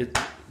totally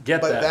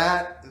get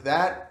that. But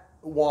that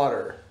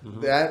water,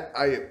 that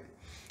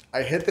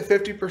I hit the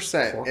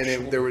 50%,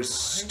 and there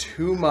was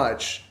too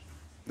much.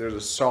 There's a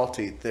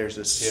salty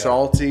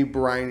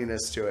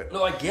brininess to it.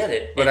 No, I get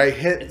it. But I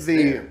hit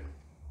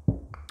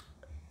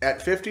at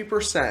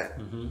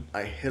 50%.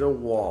 I hit a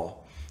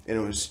wall, and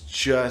it was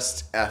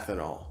just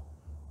ethanol,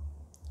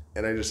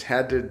 and I just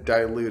had to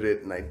dilute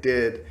it, and I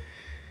did.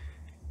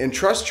 And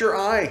trust your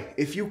eye.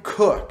 If you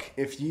cook,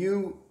 if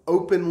you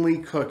openly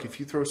cook, if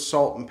you throw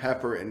salt and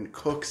pepper and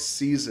cook,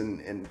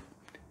 season, and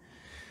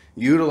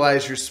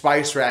utilize your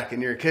spice rack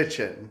in your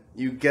kitchen,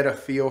 you get a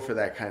feel for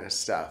that kind of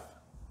stuff.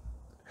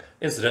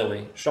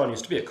 Incidentally, Sean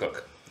used to be a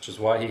cook, which is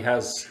why he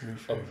has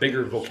a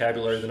bigger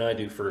vocabulary than I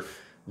do for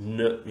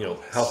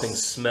how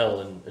things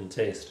smell and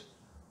taste.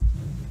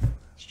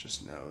 It's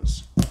just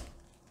nose.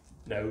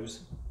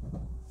 Nose.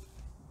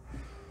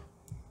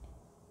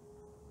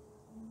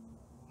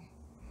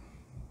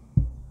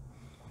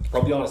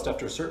 I'll be honest,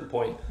 after a certain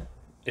point,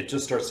 it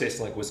just starts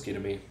tasting like whiskey to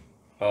me.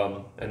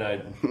 And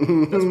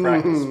that's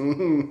practice.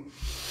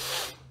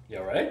 You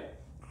all right?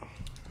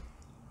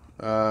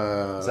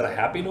 Is that a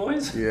happy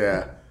noise?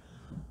 Yeah.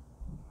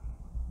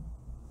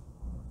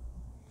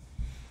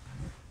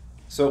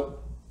 So,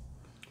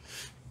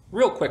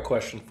 real quick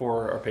question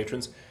for our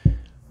patrons.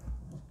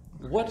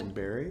 What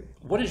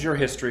is your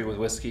history with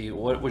whiskey?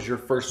 What was your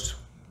first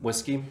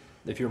whiskey,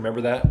 if you remember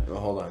that? Oh,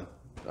 hold on.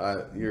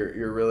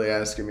 You're really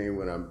asking me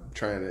when I'm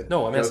trying to.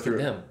 No, I'm go asking through.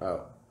 them. Oh,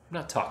 I'm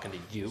not talking to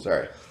you.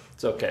 sorry.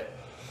 It's okay.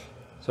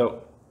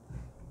 So,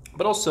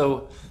 but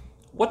also,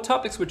 what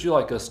topics would you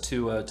like us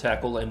to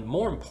tackle? And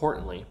more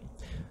importantly,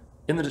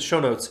 in the show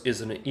notes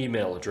is an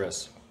email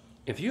address.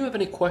 If you have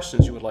any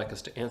questions you would like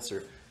us to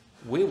answer,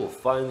 we will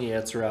find the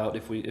answer out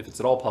if it's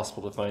at all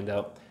possible to find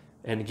out,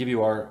 and give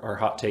you our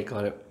hot take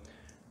on it.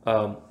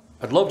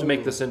 I'd love to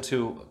make this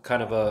into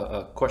kind of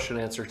a question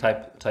answer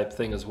type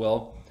thing as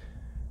well.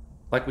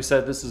 Like we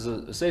said, this is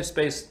a safe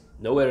space,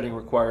 no editing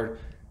required.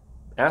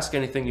 Ask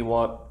anything you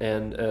want,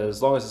 and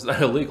as long as it's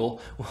not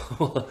illegal,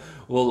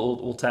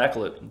 we'll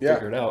tackle it and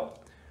figure it out.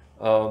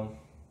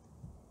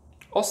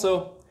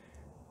 Also,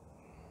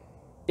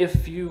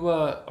 if you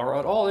are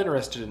at all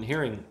interested in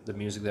hearing the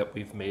music that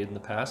we've made in the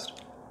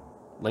past,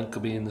 link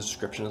will be in the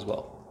description as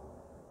well.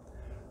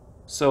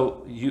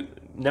 So you've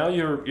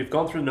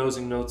gone through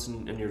nosing notes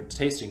and your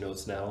tasting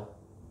notes now.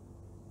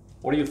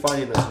 What are you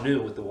finding that's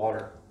new with the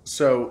water?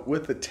 So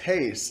with the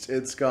taste,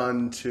 it's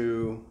gone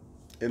to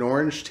an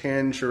orange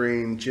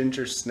tangerine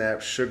ginger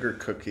snap sugar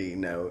cookie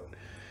note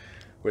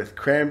with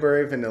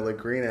cranberry, vanilla,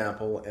 green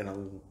apple,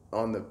 and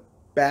on the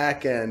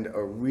back end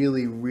a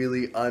really,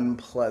 really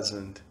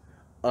unpleasant,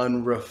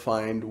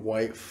 unrefined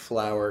white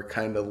flour,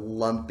 kind of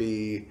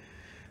lumpy,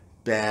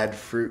 bad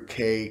fruit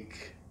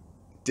cake.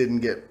 Didn't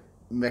get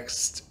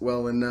mixed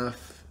well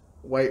enough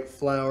white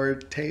flour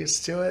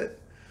taste to it.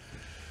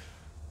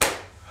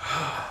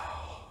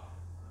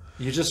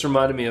 You just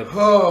reminded me of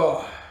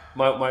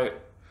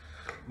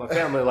my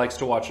family likes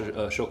to watch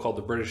a show called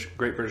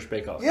Great British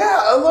Bake Off.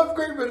 Yeah, I love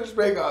Great British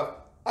Bake Off.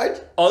 I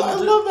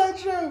love that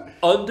show.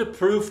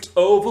 Underproofed,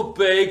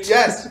 overbaked.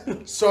 Yes,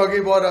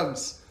 soggy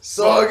bottoms,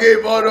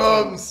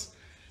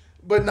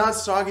 but not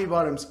soggy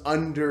bottoms.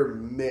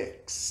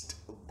 Undermixed,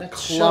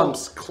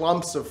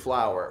 clumps of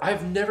flour.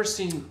 I've never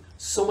seen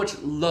so much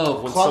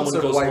love when Clumps someone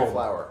of goes white home.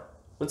 flour.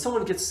 When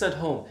someone gets sent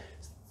home,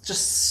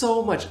 just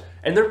so much,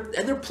 and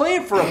they're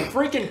playing for a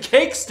freaking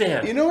cake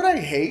stand. You know what I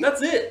hate?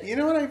 That's it. You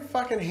know what I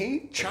fucking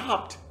hate?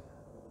 Chopped.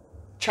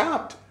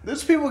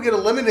 Those people get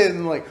eliminated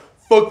and like,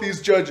 fuck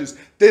these judges.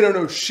 They don't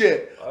know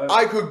shit.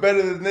 I cook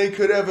better than they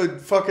could ever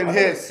fucking I've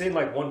hit. only seen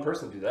like one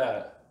person do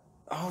that.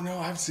 Oh no,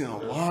 I've seen a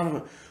lot of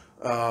them.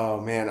 Oh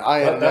man, I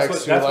had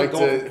That's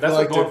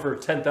what going for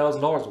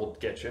 $10,000 will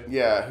get you.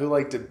 Yeah, who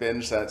like to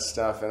binge that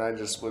stuff, and I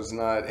just was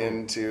not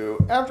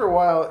into. After a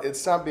while, it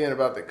stopped being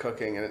about the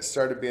cooking, and it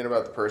started being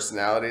about the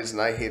personalities,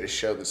 and I hate a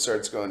show that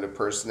starts going to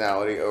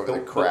personality over the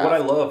craft. But what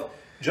I love,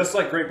 just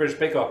like Great British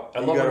Bake Off,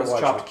 I love when it's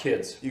chopped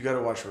kids. You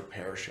gotta watch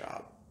Repair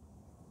Shop.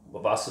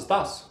 Was ist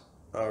das?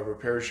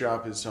 Repair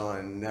Shop is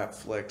on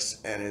Netflix,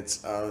 and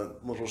it's a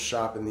little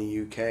shop in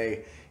the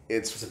UK.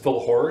 Is it full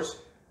of horrors?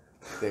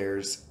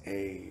 There's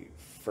a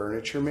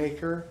furniture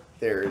maker.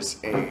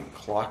 There's a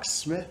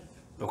clocksmith.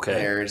 Okay.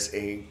 There's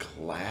a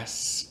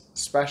glass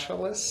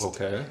specialist.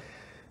 Okay.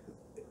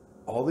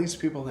 All these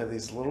people have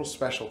these little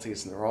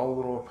specialties, and they're all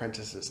little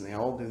apprentices, and they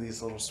all do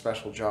these little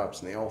special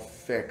jobs, and they all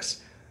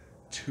fix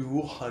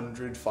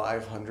 200,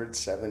 500,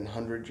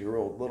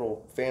 700-year-old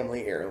little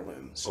family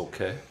heirlooms.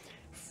 Okay.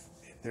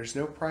 There's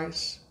no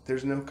price.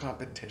 There's no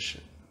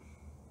competition.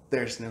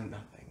 There's no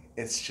nothing.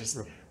 It's just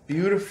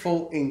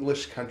beautiful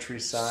English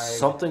countryside.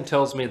 Something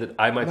tells me that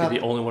I might be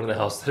the only one in the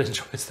house that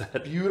enjoys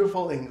that.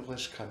 Beautiful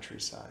English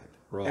countryside.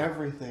 Right.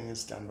 Everything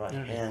is done by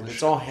hand.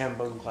 It's all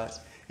hand-blown glass.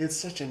 It's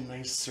such a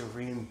nice,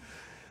 serene...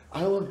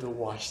 I love to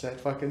watch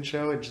that fucking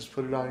show and just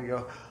put it on and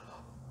go,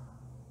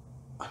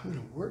 I'm going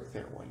to work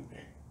there one day.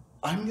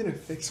 I'm going to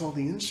fix all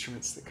the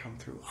instruments that come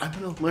through. I'm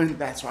going to learn.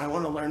 That's why I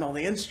want to learn all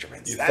the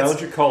instruments. You found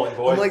your calling,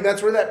 boy. I'm like,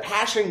 that's where that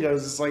passion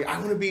goes. It's like,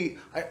 I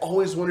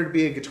always wanted to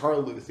be a guitar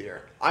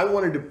luthier. I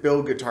wanted to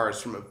build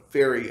guitars from a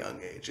very young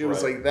age. It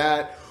was like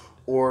that,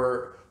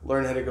 or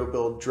learn how to go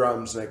build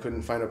drums, and I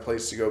couldn't find a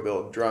place to go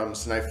build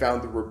drums. And I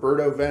found the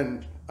Roberto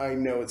Venn. I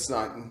know it's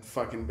not in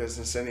fucking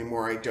business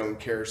anymore. I don't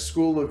care.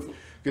 School of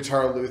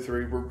Guitar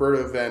Luthery,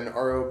 Roberto Venn,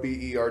 Roberto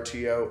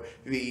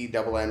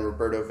Venn,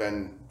 Roberto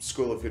Venn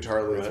School of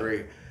Guitar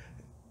Luthery. Right.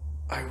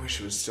 I wish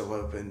it was still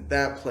open.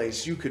 That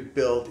place, you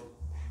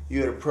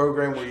had a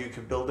program where you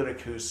could build an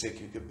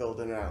acoustic, you could build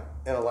an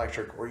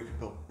electric, or you could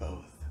build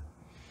both.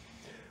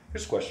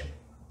 Here's a question.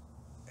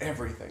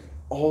 Everything.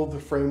 All the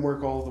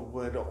framework, all the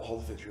wood, all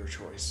of it your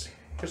choice.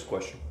 Here's a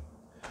question.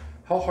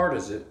 How hard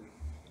is it?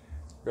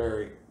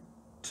 Very.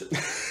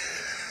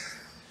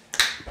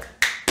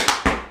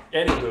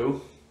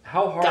 Anywho,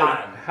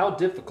 how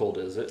difficult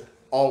is it?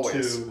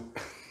 Always.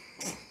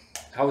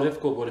 How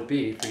difficult would it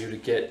be for you to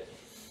get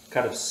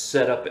kind of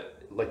set up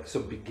like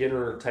some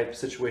beginner type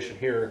situation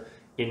here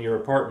in your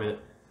apartment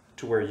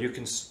to where you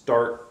can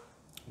start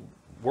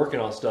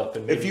working on stuff?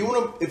 And if you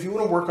want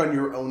to work on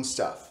your own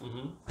stuff,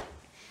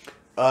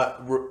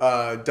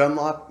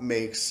 Dunlop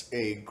makes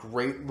a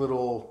great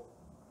little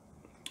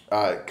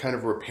kind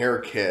of repair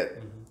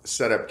kit,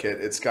 setup kit.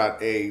 It's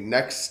got a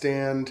neck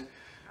stand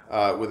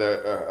with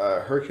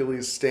a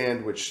Hercules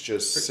stand, which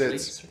just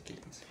sits.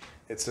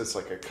 it sits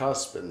like a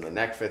cusp, and the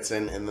neck fits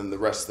in, and then the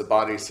rest of the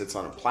body sits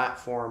on a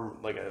platform,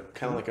 like a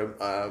kind of like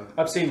a.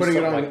 I've seen putting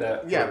something it on, like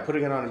that. Yeah,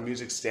 putting it on a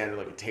music stand or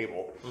like a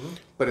table,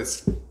 but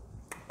it's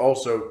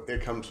also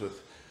it comes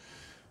with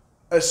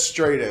a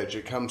straight edge.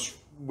 It comes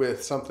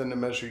with something to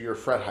measure your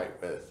fret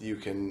height with. You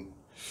can.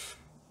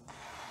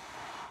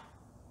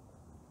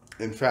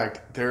 In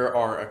fact, there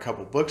are a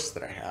couple books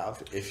that I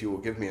have. If you will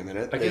give me a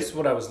minute, I guess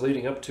what I was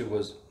leading up to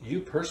was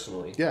you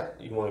personally. Yeah.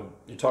 You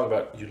talk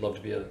about you'd love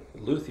to be a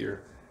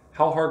luthier.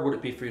 How hard would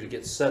it be for you to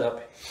get set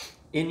up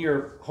in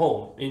your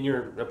home, in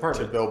your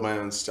apartment, to build my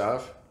own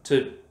stuff,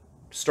 to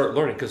start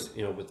learning? Because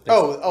with with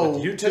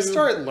YouTube, to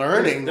start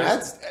learning,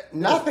 there's that's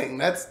nothing.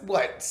 That's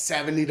what,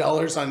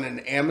 $70 on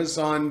an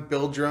Amazon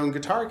build your own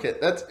guitar kit.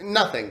 That's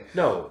nothing.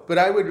 No, But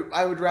I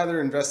would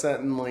rather invest that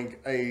in like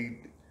a.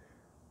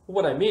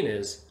 what I mean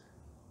is,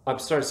 I'm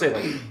starting to say,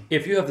 like,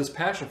 if you have this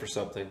passion for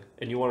something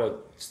and you want to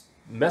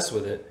mess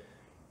with it,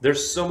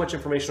 there's so much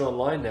information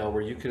online now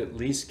where you could at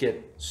least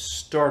get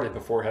started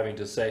before having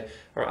to say,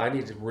 or I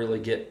need to really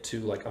get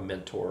to like a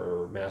mentor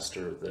or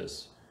master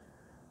this.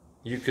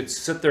 You could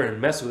sit there and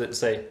mess with it and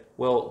say,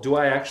 well, do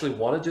I actually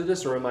want to do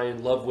this, or am I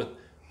in love with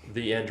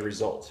the end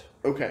result?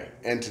 Okay,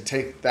 and to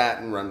take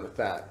that and run with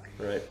that.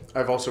 Right.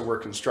 I've also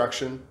worked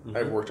construction.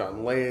 I've worked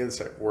on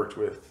lathes. I've worked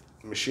with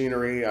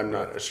machinery. I'm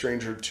not a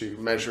stranger to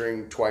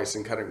measuring twice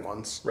and cutting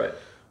once. Right.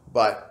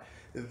 But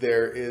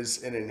there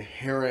is an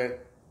inherent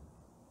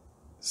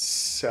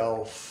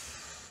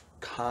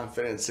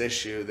self-confidence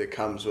issue that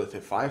comes with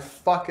if I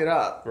fuck it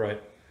up,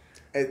 Right.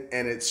 and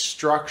it's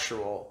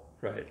structural,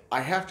 Right.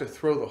 I have to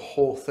throw the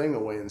whole thing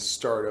away and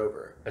start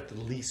over. At the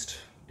least.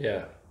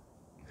 Yeah.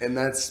 And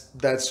that's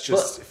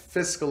just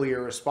fiscally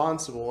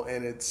irresponsible,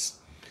 and it's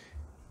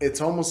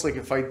almost like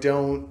if I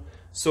don't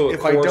do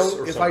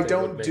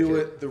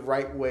it the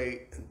right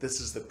way,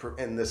 this is the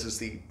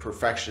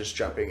perfectionist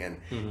jumping in.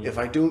 If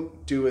I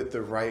don't do it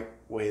the right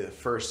way the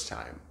first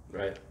time,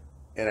 right,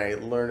 and I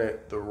learn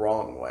it the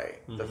wrong way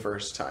the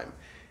first time,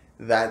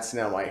 that's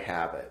now my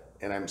habit,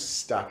 and I'm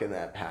stuck in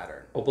that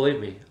pattern. Oh, believe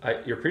me,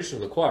 you're preaching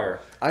to the choir.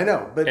 I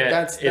know, but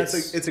And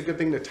it's a good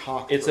thing to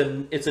talk. It's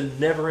a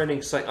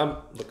never-ending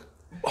cycle. Look,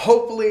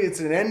 hopefully it's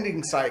an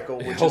ending cycle,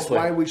 which is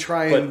why we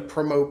try and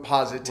promote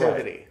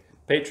positivity. Right.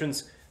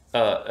 Patrons,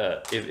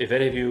 if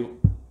any of you,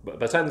 by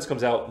the time this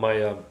comes out,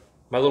 my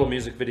little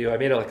music video, I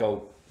made like a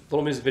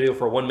little music video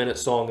for a 1-minute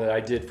song that I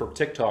did for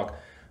TikTok,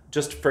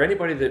 just for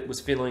anybody that was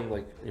feeling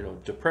like,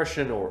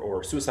 depression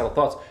or suicidal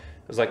thoughts. I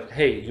was like,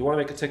 hey, you want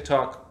to make a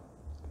TikTok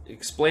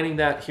explaining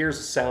that? Here's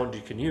a sound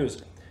you can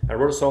use. I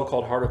wrote a song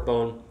called Heart of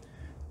Bone,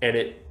 and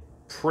it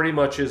pretty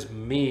much is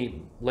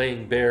me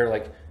laying bare,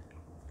 like,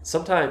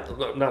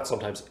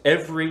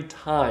 every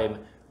time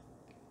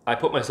I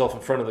put myself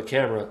in front of the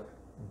camera,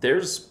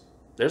 there's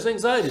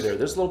anxiety there.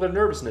 There's a little bit of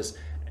nervousness,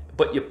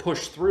 but you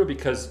push through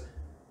because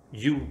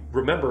you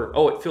remember,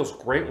 oh, it feels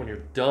great when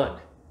you're done,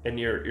 and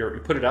you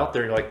put it out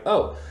there and you're like,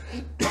 oh,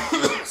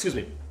 excuse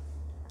me.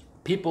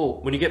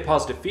 People, when you get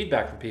positive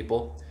feedback from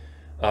people,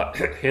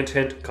 hint,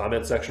 hint,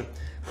 comment section,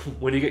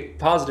 when you get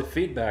positive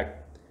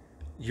feedback,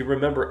 you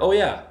remember, oh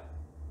yeah,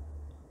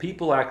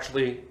 people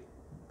actually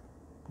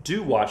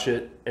do watch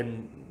it,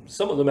 and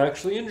some of them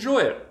actually enjoy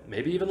it,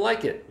 maybe even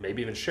like it,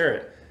 maybe even share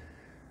it.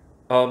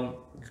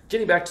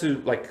 Getting back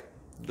to like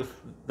the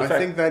I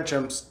fact, think that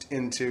jumps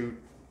into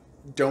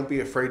don't be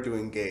afraid to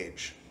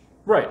engage.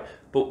 right?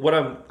 But what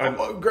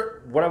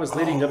what I was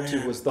leading up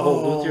to was the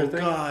whole luthier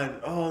thing. Oh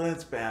God! Oh,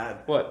 that's bad.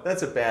 What?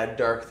 That's a bad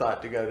dark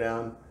thought to go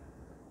down.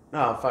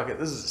 No, fuck it.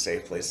 This is a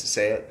safe place to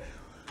say it.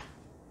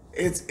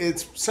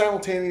 It's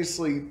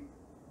simultaneously.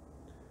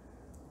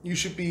 This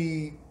should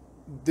be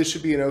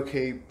an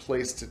okay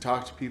place to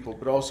talk to people,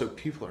 but also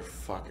people are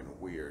fucking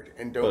weird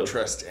and don't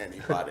trust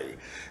anybody.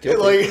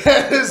 Like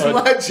as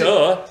much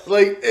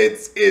like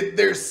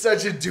there's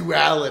such a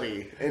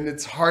duality, and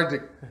it's hard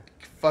to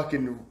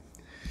fucking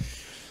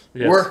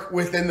work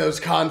within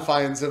those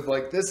confines of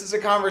like, this is a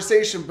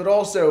conversation, but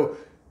also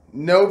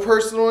no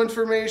personal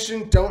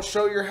information. Don't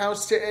show your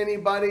house to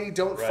anybody.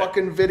 Don't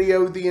fucking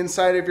video the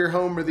inside of your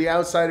home or the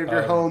outside of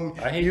your home.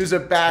 Use a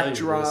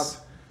backdrop.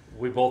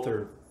 We both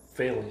are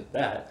failing at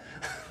that.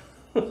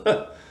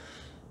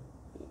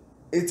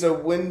 It's a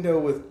window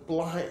with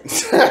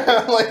blinds.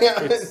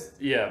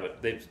 Yeah,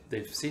 but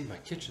they've seen my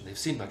kitchen. They've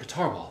seen my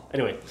guitar wall.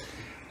 Anyway,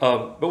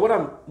 but what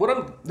I'm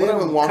they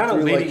haven't walked kind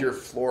of through like your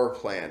floor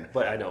plan.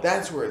 But I know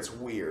that's where it's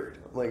weird.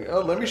 Like,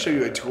 oh, let me show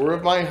you a tour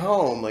of my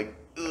home. Like,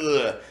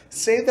 ugh.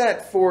 Say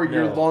that for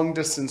your long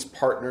distance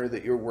partner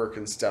that you're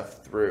working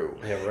stuff through.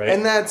 Yeah, right.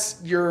 And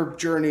that's your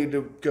journey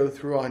to go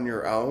through on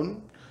your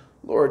own.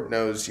 Lord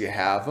knows you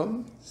have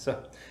them.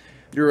 So,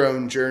 your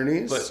own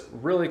journeys.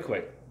 But really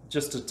quick,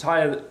 just to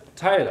tie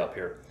it up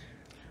here.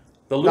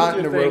 The Not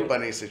in luthier a thing, rope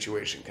bunny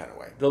situation kind of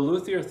way. The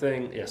luthier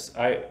thing, yes,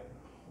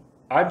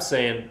 I'm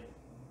saying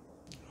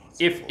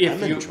if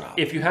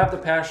you have the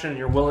passion and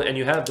you're willing and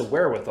you have the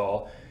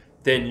wherewithal,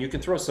 then you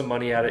can throw some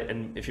money at it,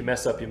 and if you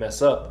mess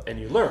up, and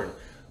you learn.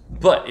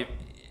 But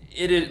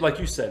it is like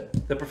you said,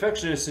 the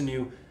perfectionist in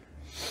you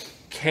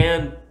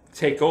can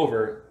take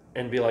over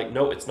and be like,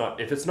 no, it's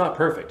not. If it's not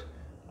perfect,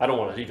 I don't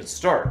want to even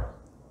start.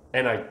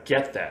 And I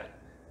get that.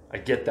 I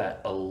get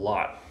that a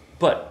lot.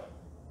 But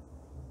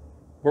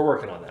we're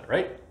working on that,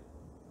 right?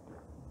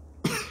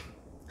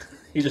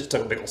 He just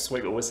took a big old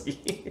swig of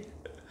whiskey.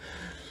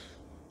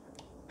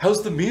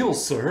 How's the meal,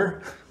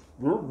 sir?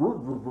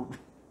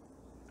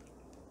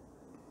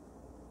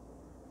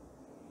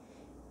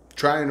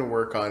 Trying to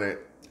work on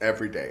it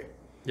every day.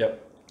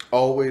 Yep.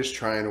 Always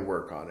trying to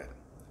work on it.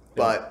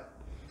 But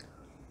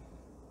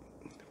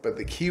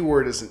the key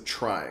word isn't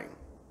trying.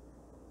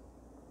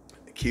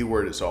 The key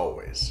word is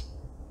always.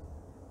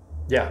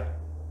 Yeah.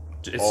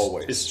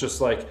 Always. It's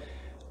just like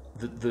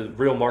the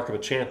real mark of a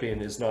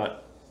champion is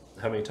not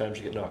how many times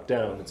you get knocked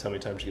down, it's how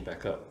many times you get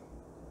back up.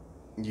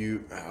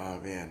 Oh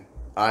man.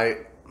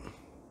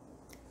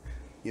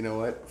 You know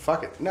what?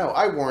 Fuck it. No,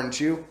 I warned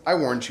you. I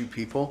warned you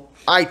people.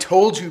 I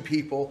told you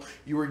people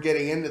you were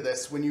getting into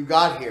this when you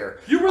got here.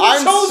 You were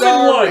the chosen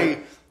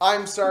one.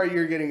 I'm sorry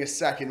you're getting a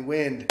second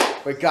wind,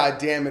 but god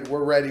damn it,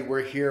 we're ready,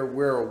 we're here,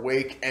 we're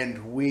awake,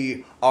 and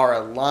we are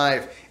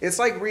alive. It's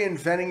like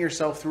reinventing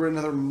yourself through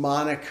another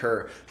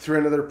moniker, through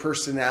another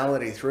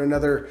personality, through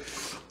another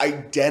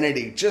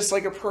identity, just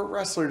like a pro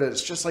wrestler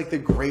does, just like the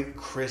great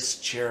Chris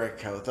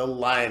Jericho, the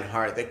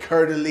Lionheart, the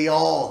Coeur de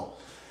Lion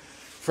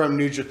from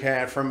New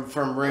Japan,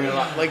 from Ring of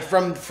Honor, like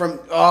from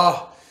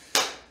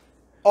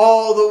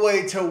all the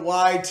way to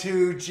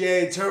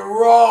Y2J to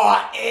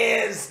Raw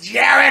is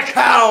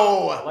Jericho.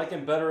 I like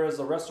him better as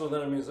a wrestler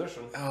than a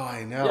musician. Oh,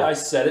 I know. Yeah, I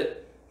said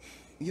it.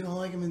 You don't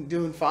like him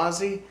doing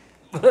Fozzy?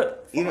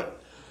 You know,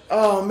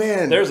 oh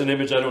man. There's an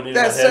image I don't need in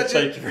my head.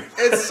 Thank you.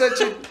 It's such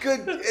a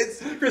good.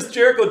 It's Chris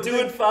Jericho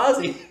doing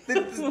Fozzy.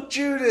 the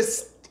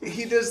Judas.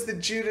 He does the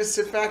Judas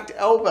effect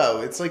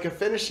elbow. It's like a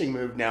finishing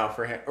move now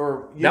for him.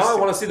 Now I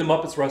want to see the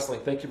Muppets wrestling.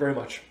 Thank you very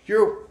much.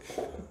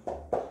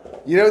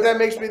 You know what that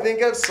makes me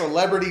think of?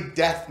 Celebrity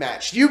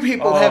Deathmatch. You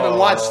people haven't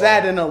watched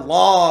that in a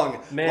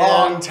long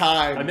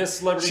time. I miss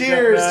Celebrity Deathmatch.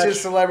 Cheers to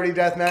Celebrity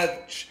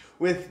Deathmatch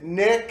with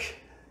Nick.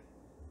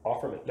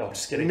 Offerman. No, I'm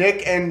just kidding.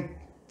 Nick and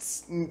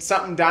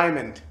something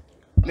Diamond.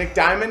 Nick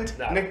Diamond?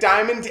 No. Nick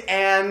Diamond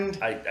and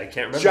I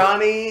can't remember.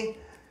 Johnny.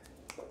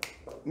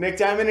 Nick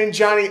Diamond and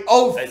Johnny.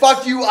 Oh,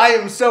 fuck you. I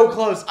am so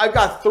close. I've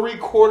got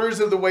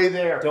 3/4 of the way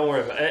there. Don't worry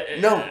about it.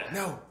 No.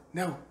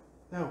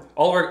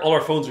 All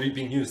our phones are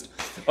being used.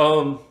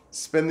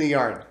 Spin the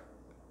yarn.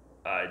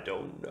 I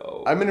don't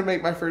know. I'm gonna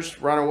make my first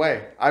run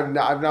away. I've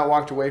not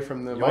walked away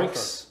from the microphone.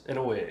 Yoinks and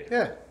away.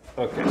 Yeah.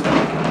 Okay.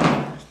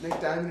 Nick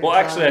Diamond. Well,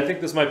 actually, I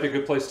think this might be a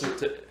good place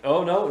to.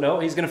 Oh no,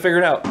 he's gonna figure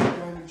it out.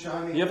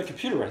 Johnny. You have a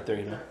computer right there,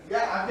 you know.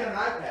 Yeah, I've got an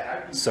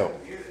iPad. So,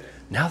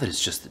 now that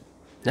it's just the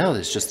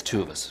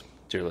two of us,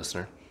 dear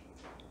listener.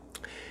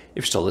 If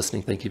you're still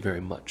listening, thank you very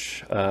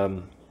much.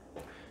 I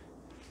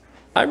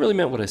really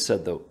meant what I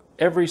said, though.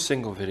 Every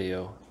single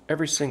video,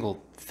 every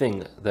single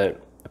thing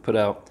that I put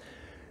out,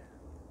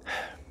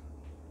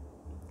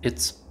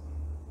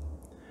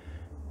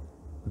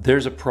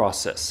 there's a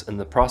process, and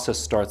the process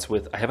starts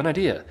with, I have an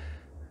idea.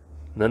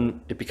 And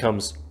then it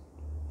becomes,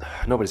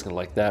 nobody's going to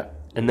like that.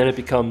 And then it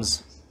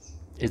becomes,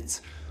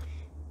 it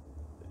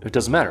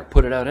doesn't matter.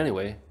 Put it out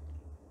anyway.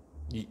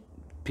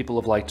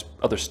 People have liked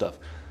other stuff.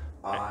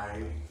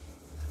 I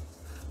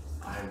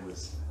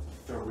was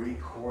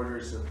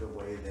 3/4 of the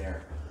way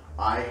there.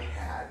 I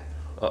had.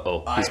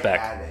 Uh-oh, he's back.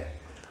 Had it.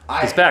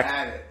 He's back.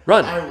 Had it.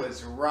 Run. I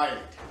was right.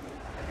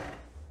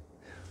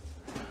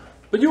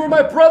 But you were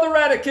my brother,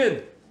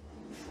 Anakin.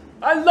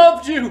 I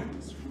loved you.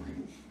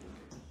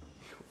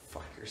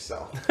 Fuck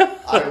yourself.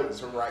 I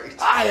was right.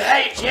 I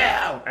hate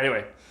you.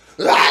 Anyway.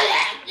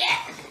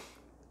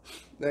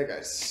 That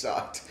guy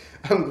sucked.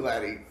 I'm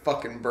glad he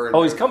fucking burned.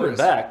 Oh, he's coming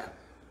back.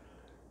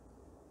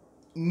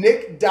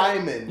 Nick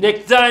Diamond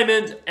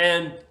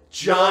and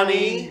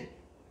Johnny.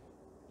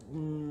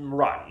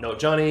 Right. No,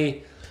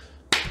 Johnny.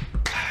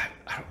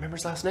 I don't remember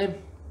his last name.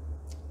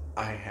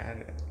 I had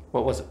it.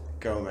 What was it?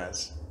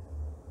 Gomez.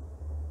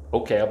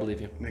 Okay, I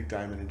believe you. Nick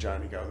Diamond and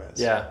Johnny Gomez.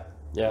 Yeah.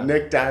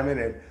 Nick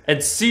Diamond and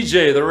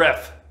CJ, the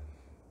ref.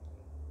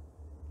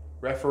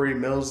 Referee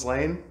Mills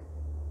Lane.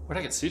 Where'd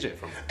I get CJ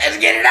from? Let's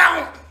get it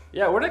out!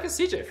 Yeah, where'd I get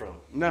CJ from?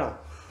 No.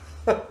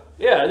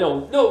 Yeah,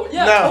 no.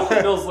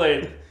 Totally Mills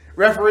Lane.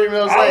 Referee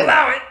Mills Lane. I'll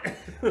allow it.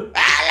 I'll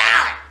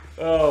allow it.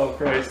 Oh,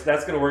 Christ.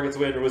 That's going to work its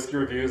way into whiskey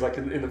reviews.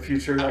 In the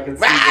future, I can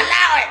see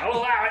I'll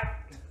allow it.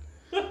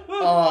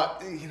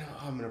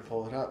 I'm going to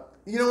pull it up.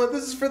 You know what?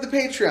 This is for the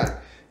Patreon.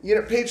 You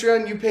know,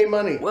 Patreon, you pay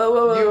money.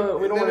 Whoa.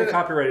 We don't want any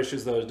copyright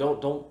issues, though.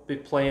 Don't be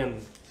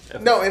playing...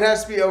 No, it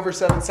has to be over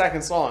 7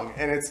 seconds long,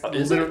 and it's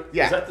literally...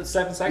 Yeah. Is that the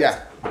 7 seconds?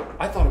 Yeah.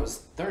 I thought it was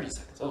 30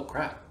 seconds. Oh,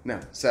 crap. No,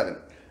 7.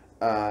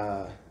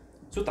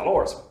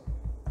 $2.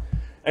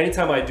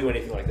 Anytime I do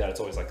anything like that, it's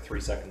always like 3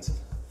 seconds,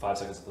 5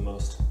 seconds at the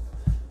most.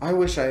 I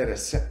wish I had a...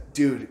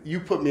 Dude, you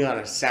put me on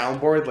a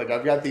soundboard. Like,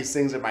 I've got these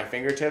things at my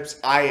fingertips.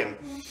 I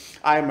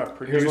am a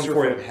producer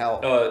from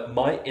hell.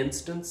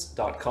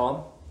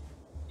 Myinstance.com.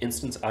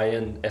 Instance,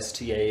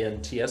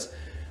 INSTANTS.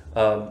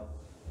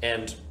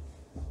 And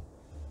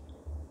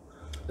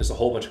there's a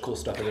whole bunch of cool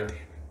stuff in there.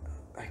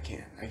 I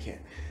can't.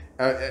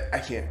 I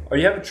can't. Are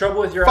you having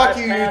trouble with your Fuck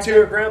iPad you, YouTube.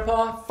 there,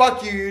 Grandpa?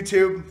 Fuck you,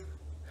 YouTube.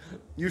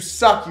 You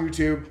suck,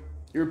 YouTube.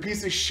 You're a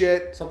piece of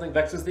shit. Something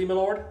vexes thee, my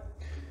lord?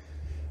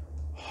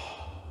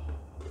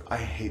 I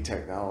hate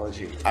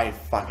technology. I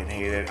fucking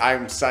hate it.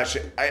 I'm such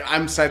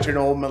an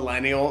old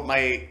millennial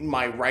at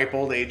my ripe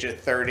old age of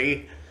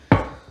 30.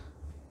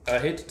 I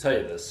hate to tell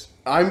you this.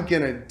 I'm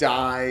gonna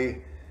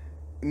die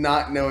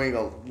not knowing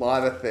a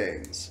lot of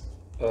things.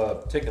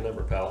 Take a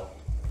number, pal.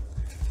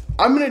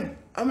 I'm gonna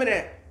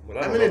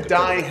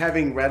die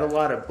having read a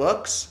lot of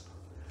books.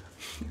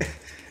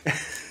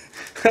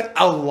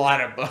 A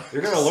lot of books.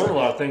 You're gonna learn a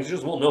lot of things. You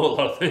just won't know a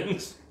lot of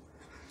things.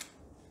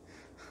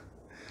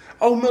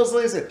 Oh, Mills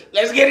Lane said,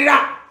 let's get it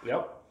up!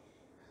 Yep.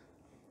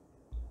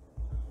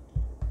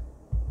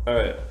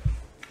 Alright.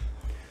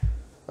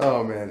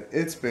 Oh, man.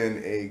 It's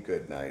been a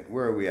good night.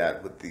 Where are we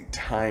at with the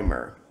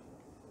timer?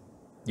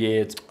 Yeah,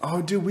 it's...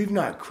 Oh, dude, we've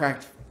not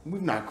cracked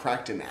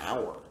an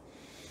hour.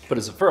 But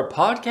is it for a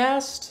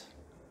podcast?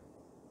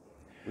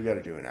 We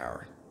gotta do an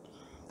hour.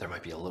 There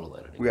might be a little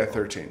editing. We got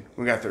 13.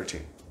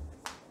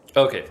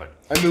 Okay, fine.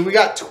 I mean,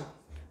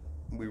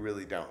 we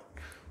really don't.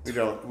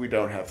 We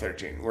don't have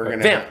 13. We're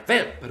gonna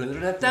Vamp.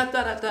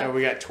 No,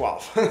 we got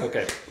 12.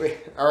 Okay.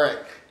 All right.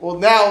 Well,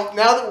 now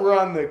that we're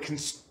on the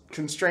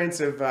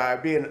constraints of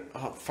being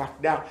fuck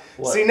now.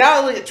 What? See,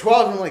 now I look at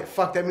 12 and I'm like,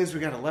 fuck, that means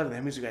we got 11.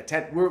 That means we got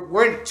 10.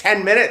 We're in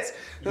 10 minutes.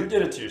 You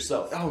did it to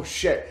yourself. Oh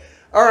shit.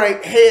 All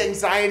right. Hey,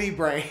 anxiety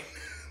brain.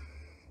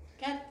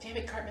 God damn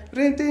it, Cartman.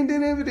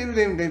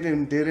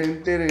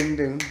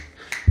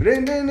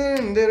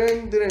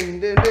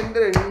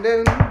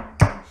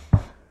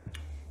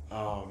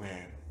 Oh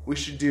man. We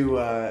should do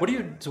What are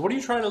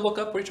you trying to look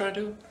up? What are you trying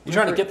to do? You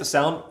trying to get the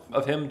sound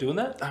of him doing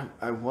that?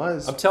 I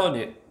was. I'm telling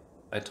you,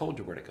 I told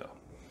you where to go.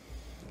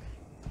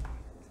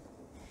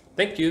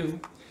 Thank you.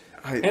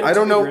 I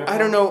don't know. I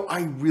don't know.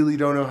 I really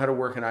don't know how to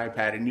work an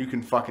iPad, and you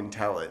can fucking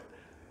tell it.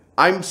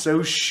 I'm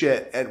so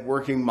shit at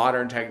working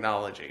modern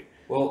technology.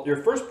 Well, your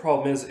first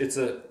problem is it's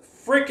a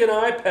freaking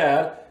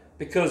iPad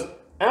because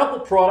Apple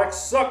products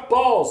suck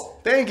balls.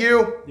 Thank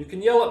you. You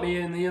can yell at me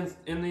in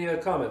the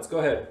comments. Go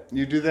ahead.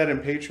 You do that in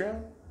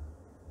Patreon?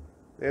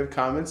 They have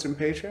comments in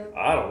Patreon?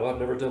 I don't know. I've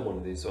never done one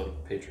of these on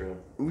Patreon.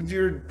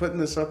 You're putting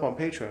this up on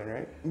Patreon,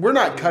 right? We're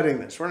not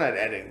cutting this. We're not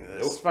editing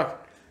this. Nope.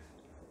 Fuck.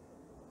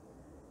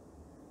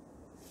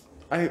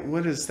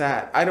 What is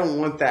that? I don't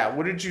want that.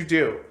 What did you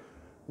do?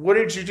 What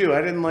did you do?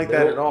 I didn't like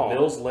that at all.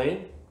 Mills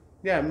Lane?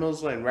 Yeah,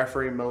 Mills Lane.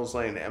 Referee Mills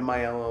Lane.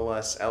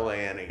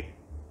 MILLSLANE.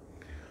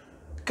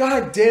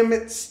 God damn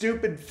it,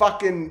 stupid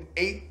fucking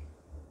 8th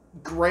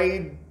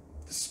grade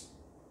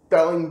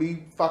spelling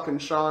bee fucking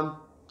Sean.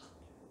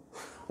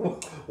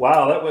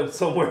 Wow, that went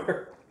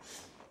somewhere.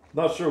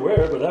 Not sure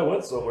where, but that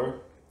went somewhere.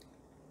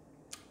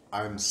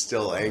 I'm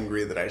still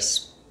angry that I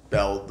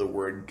spelled the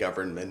word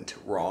government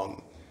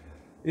wrong.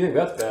 You think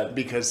that's bad?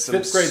 Because some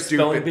 5th grade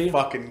spelling bee? stupid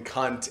fucking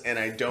cunt, and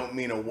I don't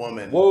mean a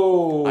woman.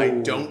 Whoa. I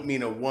don't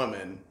mean a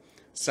woman.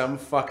 Some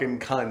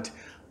fucking cunt.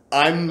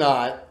 I'm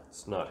not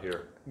It's not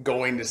here.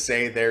 going to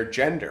say their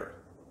gender.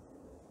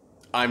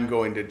 I'm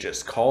going to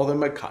just call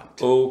them a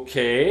cunt.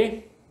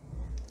 Okay.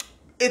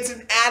 It's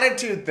an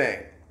attitude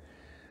thing.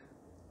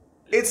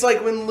 It's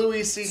like when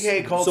Louis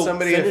C.K. called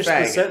somebody a finish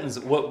faggot. the sentence.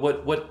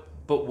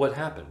 What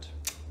happened?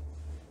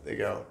 They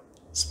go,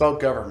 spell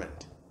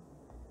government.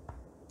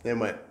 They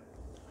went,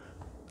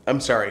 I'm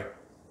sorry,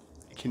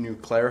 can you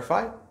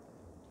clarify?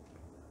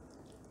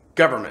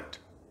 Government.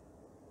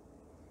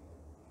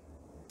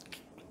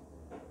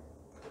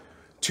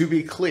 To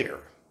be clear,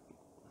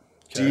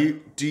 Okay.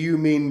 do you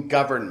mean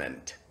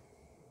government?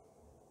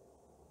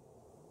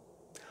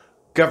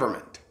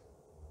 Government.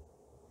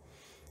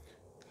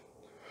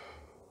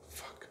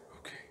 Fuck,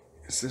 okay.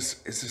 Is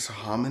this a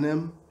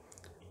homonym?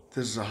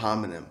 This is a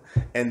homonym.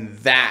 And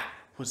that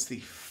was the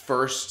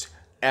first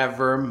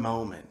ever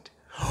moment.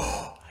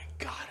 Oh, I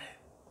got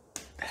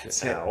it.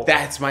 That's Ow. it.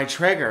 That's my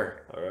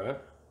trigger. All right.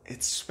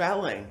 It's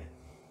spelling.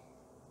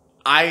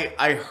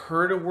 I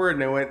heard a word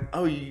and I went,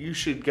 oh, you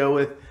should go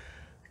with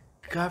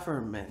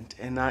government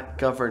and not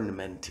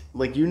government.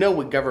 Like, you know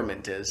what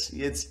government is.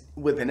 It's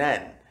with an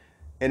N.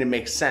 And it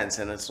makes sense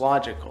and it's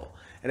logical.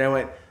 And I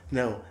went,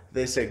 no,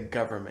 they said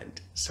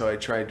government. So I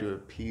tried to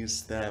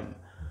appease them.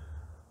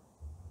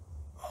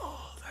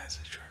 Oh, that's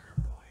a trigger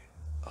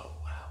point. Oh,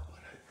 wow.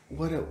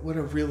 What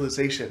a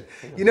realization.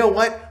 You know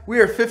what? We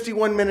are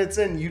 51 minutes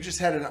in. You just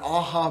had an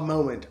aha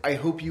moment. I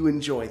hope you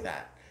enjoy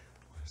that.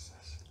 What is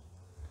this?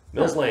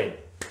 Mills Lane,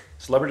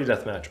 celebrity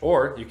deathmatch,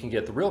 or you can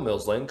get the real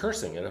Mills Lane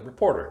cursing at a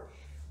reporter.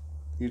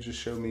 You just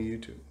showed me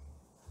YouTube.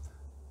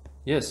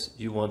 Yes,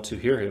 you want to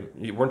hear him.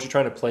 Weren't you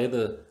trying to play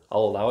the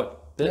 "I'll allow it"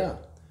 bit? Yeah.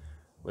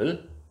 Well,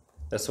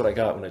 that's what I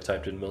got when I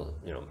typed in Mills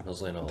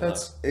Lane. I'll allow it.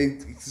 That's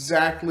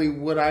exactly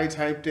what I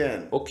typed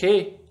in.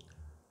 Okay,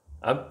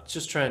 I'm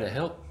just trying to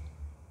help.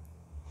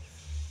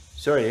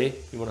 Sorry, eh?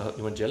 You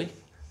want jelly?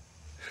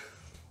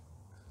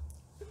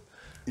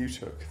 You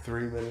took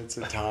 3 minutes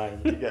of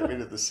time to get me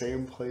to the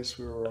same place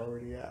we were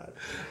already at.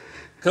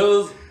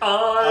 'Cause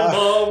I'm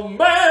a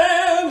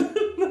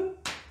man.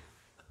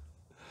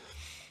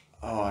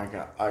 Oh, I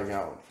got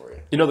one for you.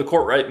 You know the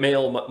court-right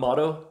male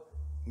motto?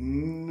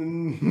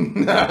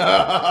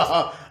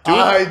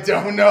 I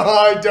don't know.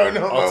 I'll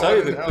tell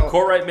you, the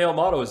court-right male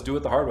motto is do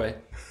it the hard way.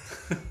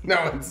 No,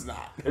 it's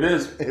not. It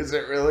is. Is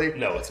it really?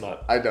 No, it's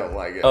not. I don't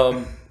like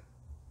it.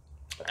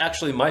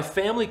 Actually, my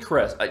family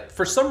crest,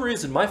 for some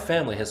reason, my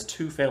family has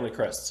 2 family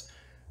crests.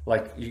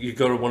 Like, you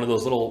go to one of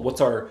those little, what's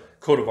our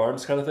coat of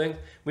arms kind of thing?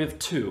 We have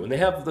 2, and they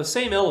have the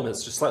same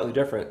elements, just slightly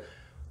different.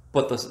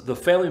 But the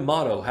family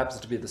motto happens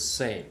to be the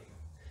same.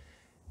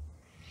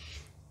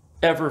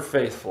 Ever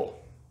faithful.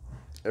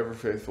 Ever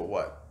faithful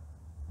what?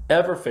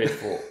 Ever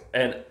faithful.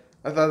 And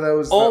I thought that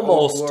was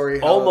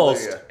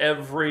almost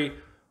every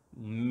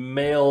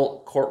male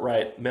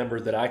court-right member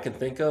that I can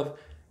think of.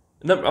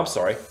 No, I'm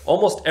sorry.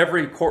 Almost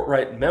every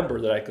court-right member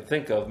that I could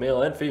think of,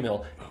 male and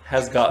female,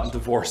 has gotten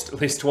divorced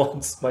at least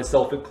once,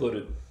 myself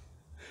included.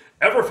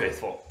 Ever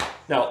faithful.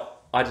 Now,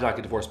 I did not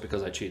get divorced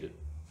because I cheated.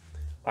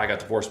 I got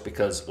divorced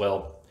because,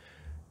 well,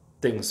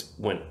 things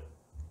went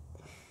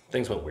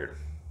weird.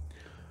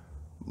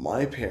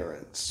 My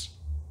parents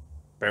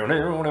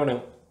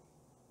No.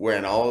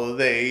 went all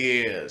their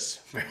years.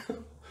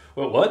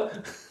 Well,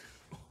 what?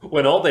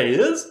 When all they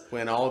is?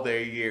 Went all their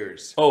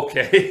years.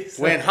 Okay.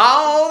 Went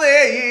all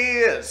their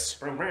years.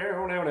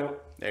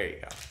 There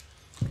you go.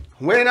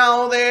 Went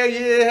all their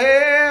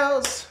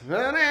years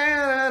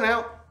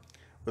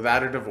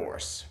without a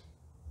divorce.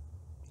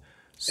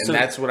 And So,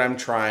 that's what I'm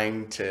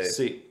trying to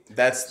see.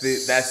 That's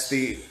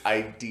the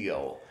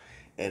ideal.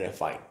 And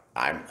if I'm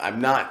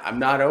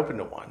not open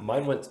to one.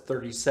 Mine went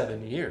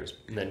 37 years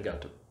and then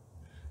got to...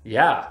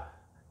 Yeah.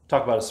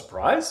 Talk about a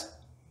surprise.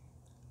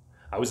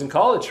 I was in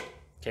college.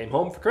 Came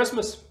home for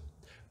Christmas.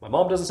 My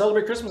mom doesn't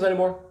celebrate Christmas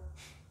anymore.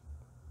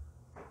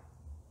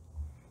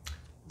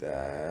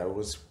 That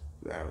was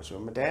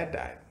when my dad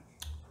died.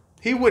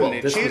 He wouldn't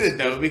have cheated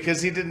though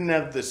because he didn't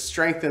have the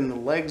strength and the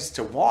legs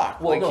to walk.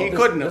 Well, he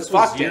couldn't have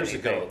fucked years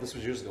anything. ago. This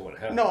was years ago when it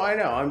happened. No, I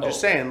know. I'm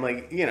just saying,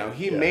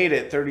 he made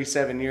it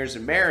 37 years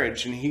of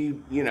marriage, and he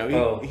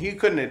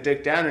couldn't have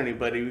dicked down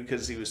anybody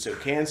because he was so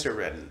cancer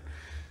ridden.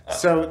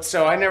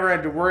 So I never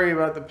had to worry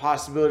about the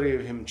possibility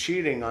of him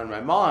cheating on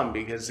my mom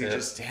because he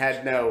just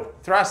had no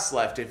thrust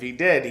left. If he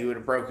did, he would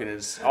have broken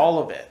all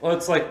of it. Well,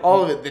 it's like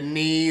all of it: the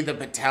knee, the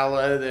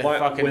patella, the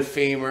fucking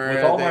femur.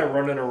 With all my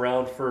running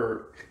around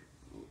for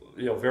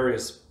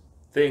various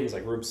things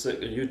like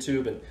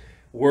YouTube and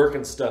work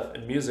and stuff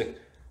and music,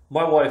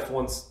 my wife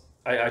once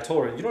I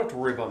told her, you don't have to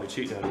worry about me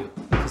cheating on you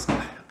because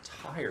I'm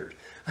tired.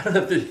 I don't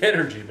have the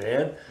energy,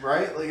 man.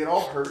 Right? Like it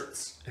all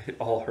hurts. It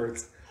all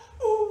hurts.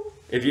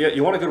 If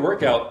you want a good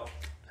workout,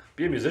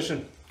 be a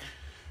musician.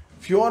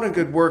 If you want a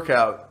good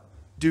workout,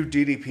 do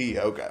DDP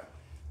yoga.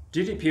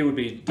 DDP would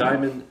be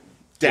Diamond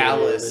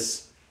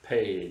Dallas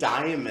Page.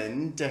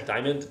 Diamond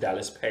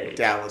Dallas Page.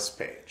 Dallas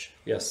Page.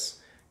 Yes.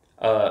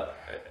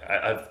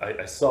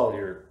 I saw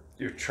your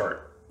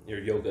chart, your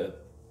yoga.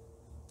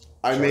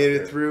 I made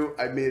it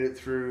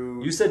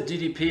through. You said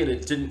DDP and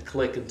it didn't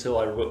click until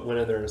I went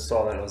in there and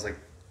saw that. And I was like,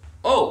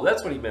 oh,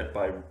 that's what he meant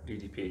by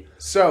DDP.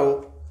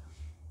 So,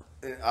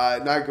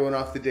 not going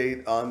off the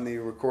date on the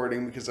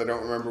recording because I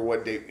don't remember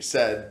what date we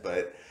said,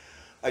 but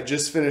I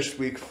just finished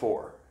week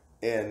 4.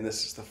 And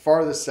this is the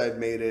farthest I've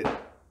made it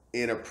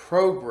in a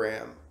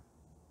program,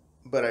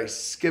 but I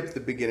skipped the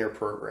beginner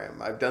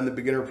program. I've done the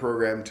beginner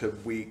program to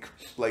week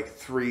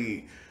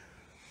 3,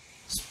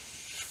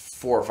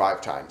 4 or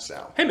 5 times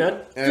now. Hey,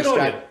 man.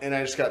 And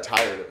I just got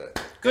tired of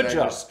it. Good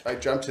job. I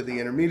jumped to the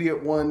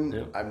intermediate one.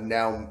 Yep. I'm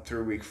now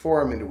through week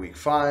 4. I'm into week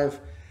 5.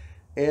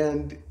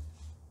 And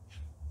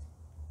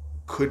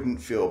couldn't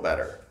feel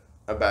better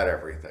about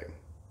everything.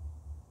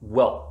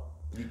 Well,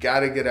 you got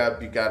to get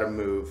up. You got to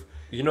move.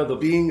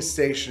 Being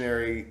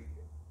stationary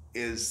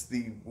is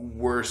the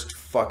worst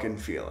fucking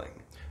feeling.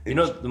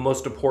 The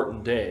most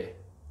important day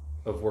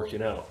of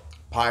working out?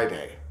 Pi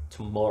Day.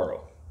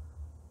 Tomorrow.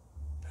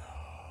 Oh,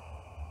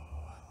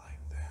 I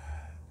like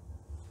that.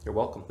 You're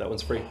welcome. That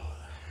one's free.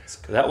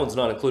 That one's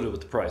not included with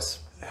the price.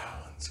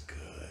 That one's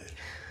good.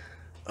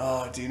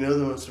 Oh, do you know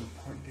the most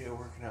important day of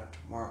working out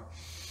tomorrow?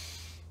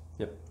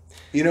 Yep.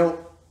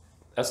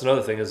 That's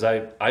another thing is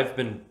I've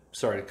been,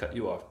 sorry to cut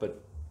you off,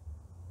 but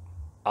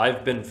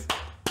I've been,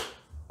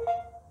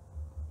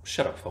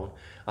 shut up phone.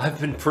 I've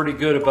been pretty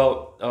good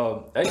about, hey.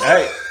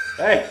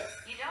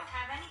 You don't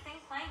have anything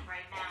playing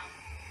right now.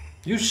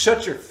 You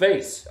shut your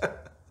face.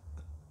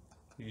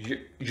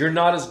 You're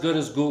not as good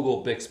as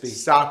Google, Bixby.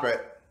 Stop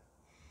it.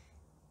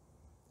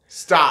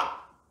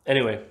 Stop.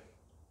 Anyway,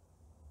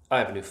 I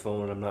have a new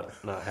phone. I'm not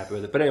happy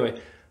with it. But anyway,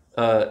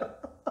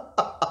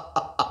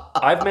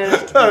 I've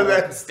managed to... Oh,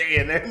 that's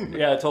staying in.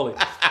 Yeah, totally.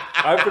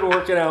 I've been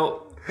working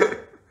out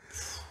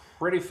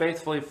pretty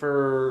faithfully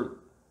for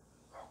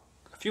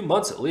a few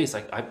months at least.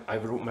 I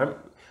remember.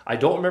 I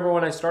don't remember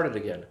when I started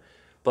again.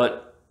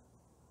 But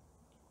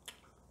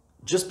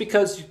just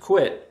because you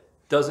quit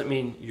doesn't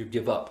mean you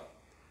give up.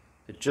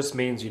 It just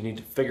means you need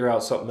to figure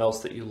out something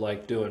else that you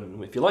like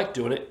doing. If you like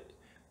doing it,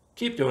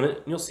 keep doing it,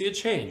 and you'll see a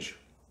change.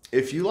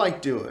 If you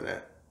like doing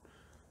it,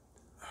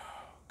 oh,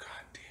 God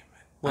damn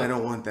it. I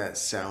don't want that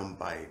sound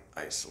bite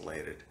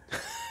isolated.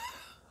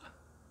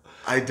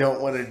 I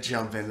don't want to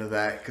jump into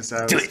that because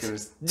I was going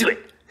to Do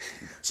it.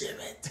 do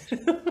it.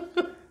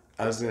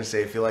 I was going to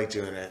say, if you like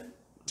doing it,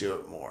 do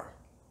it more.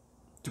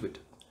 Do it.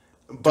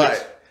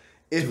 But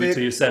if Do it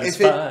till you're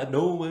satisfied.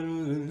 No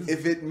one.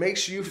 if it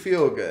makes you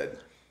feel good,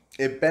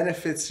 it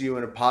benefits you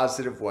in a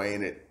positive way,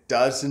 and it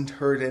doesn't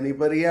hurt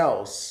anybody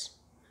else,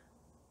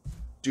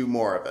 do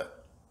more of it.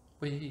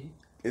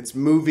 It's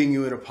moving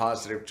you in a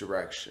positive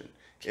direction.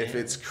 If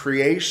it's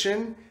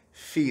creation,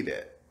 feed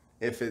it.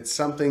 If it's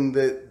something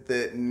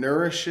that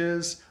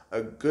nourishes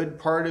a good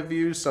part of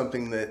you,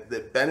 something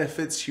that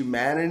benefits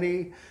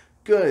humanity,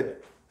 good.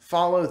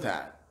 Follow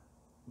that.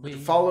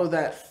 Follow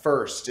that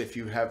first if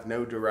you have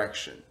no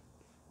direction.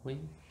 We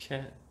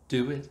can't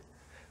do it.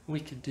 We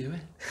can do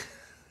it.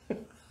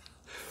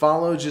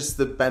 Follow just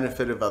the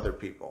benefit of other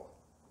people.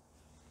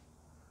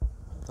 I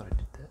thought I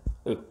did that.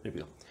 Oh, there we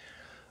go.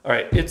 All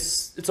right,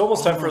 it's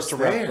almost time for us to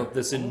wrap up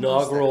this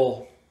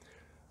inaugural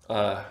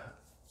podcast.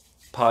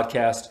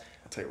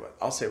 I'll tell you what.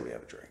 I'll say we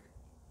have a drink.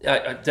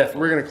 I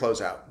definitely. We're gonna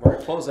close out. We're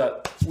gonna close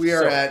out. We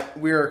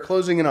are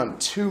closing in on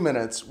 2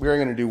 minutes. We are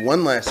gonna do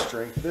one last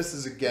drink. This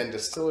is again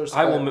Distiller's.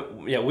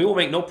 We will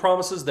make no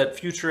promises that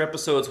future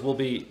episodes will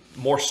be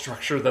more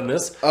structured than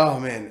this. Oh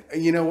man,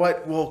 you know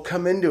what? We'll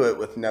come into it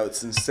with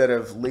notes instead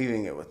of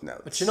leaving it with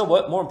notes. But you know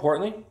what? More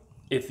importantly,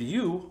 if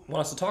you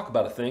want us to talk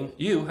about a thing,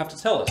 you have to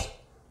tell us.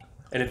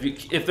 And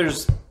if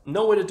there's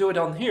no way to do it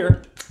on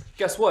here,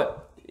 guess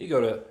what? You go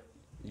to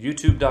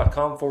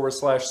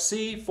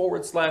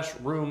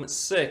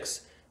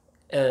youtube.com/c/room6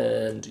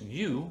 and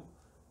you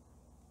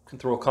can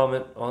throw a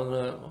comment on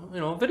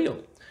a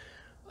video.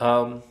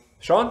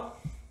 Sean,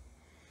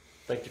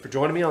 thank you for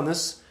joining me on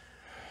this.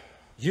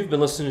 You've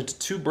been listening to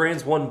Two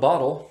Brains, One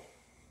Bottle.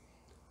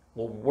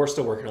 Well, we're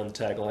still working on the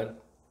tagline.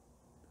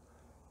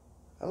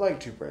 I like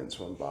 2 brains,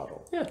 1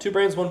 bottle. Yeah, 2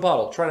 brains, 1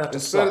 bottle. Try not to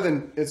suck.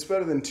 It's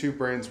better than 2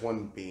 brains,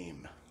 1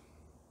 beam.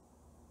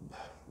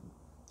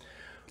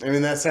 I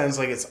mean, that sounds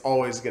like it's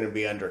always going to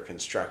be under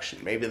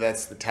construction. Maybe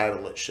that's the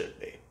title it should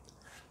be.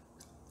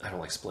 I don't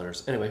like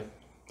splinters. Anyway.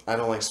 I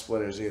don't like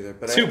splinters either.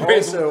 But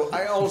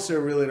I also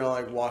really don't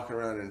like walking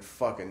around in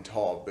fucking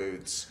tall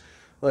boots.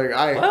 Like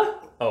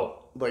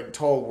like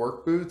tall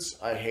work boots.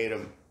 I hate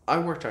them. I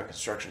worked on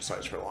construction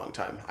sites for a long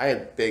time. I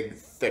had big,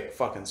 thick,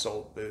 fucking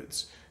soled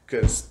boots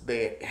because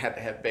they had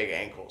to have big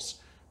ankles.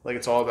 Like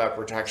it's all about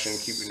protection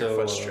and keeping your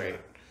foot straight.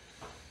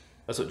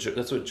 That's what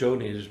Joe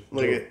needed.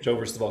 Joe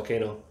versus the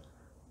volcano.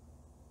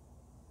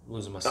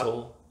 Losing my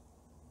soul.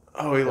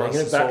 Oh, he lost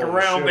his soul. Back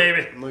around,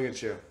 baby. Look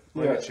at you.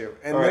 Look at you.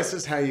 And this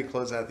is how you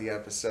close out the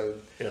episode.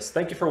 Yes.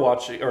 Thank you for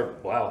watching.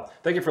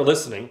 Thank you for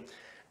listening.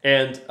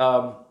 And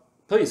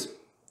please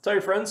tell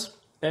your friends.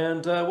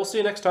 And we'll see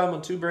you next time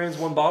on 2 Brains,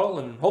 1 Bottle.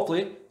 And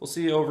hopefully we'll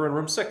see you over in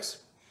room 6.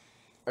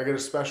 I got a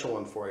special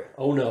one for you.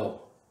 Oh,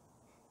 no.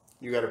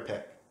 You got to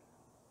pick.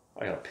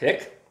 I got to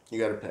pick? You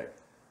got to pick.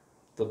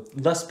 The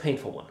less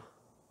painful one.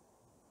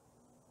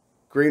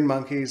 Green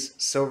monkeys,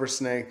 silver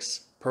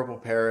snakes, purple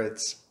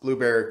parrots, blue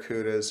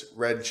barracudas,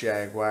 red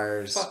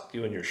jaguars. Fuck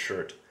you and your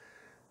shirt.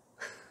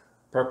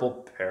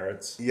 Purple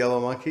parrots. Yellow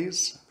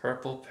monkeys.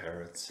 Purple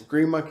parrots.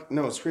 Green monkey.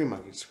 No, it's green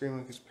monkeys. Green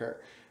monkeys,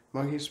 parrot.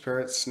 Monkeys,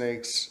 parrots,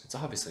 snakes. It's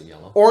obviously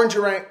yellow.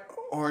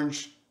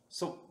 Orange.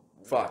 So.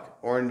 Fuck.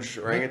 Orange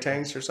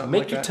orangutans or something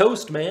make like your that.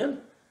 toast, man.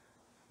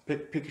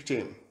 Pick your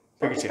team.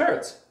 Purple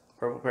parrots.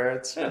 Purple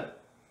parrots? Yeah.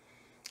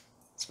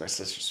 It's my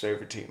sister's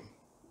favorite team.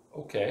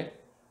 Okay.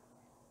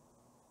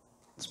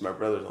 It's my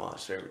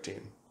brother-in-law's favorite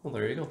team. Well,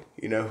 there you go.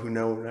 You know who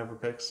no one ever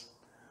picks?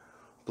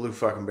 Blue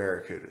fucking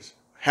barracudas.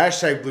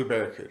 Hashtag blue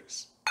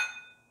barracudas.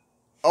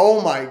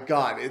 Oh my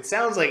god, it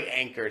sounds like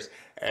anchors.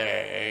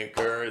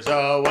 Anchors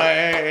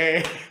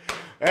away.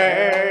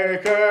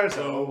 Anchors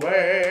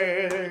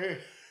away.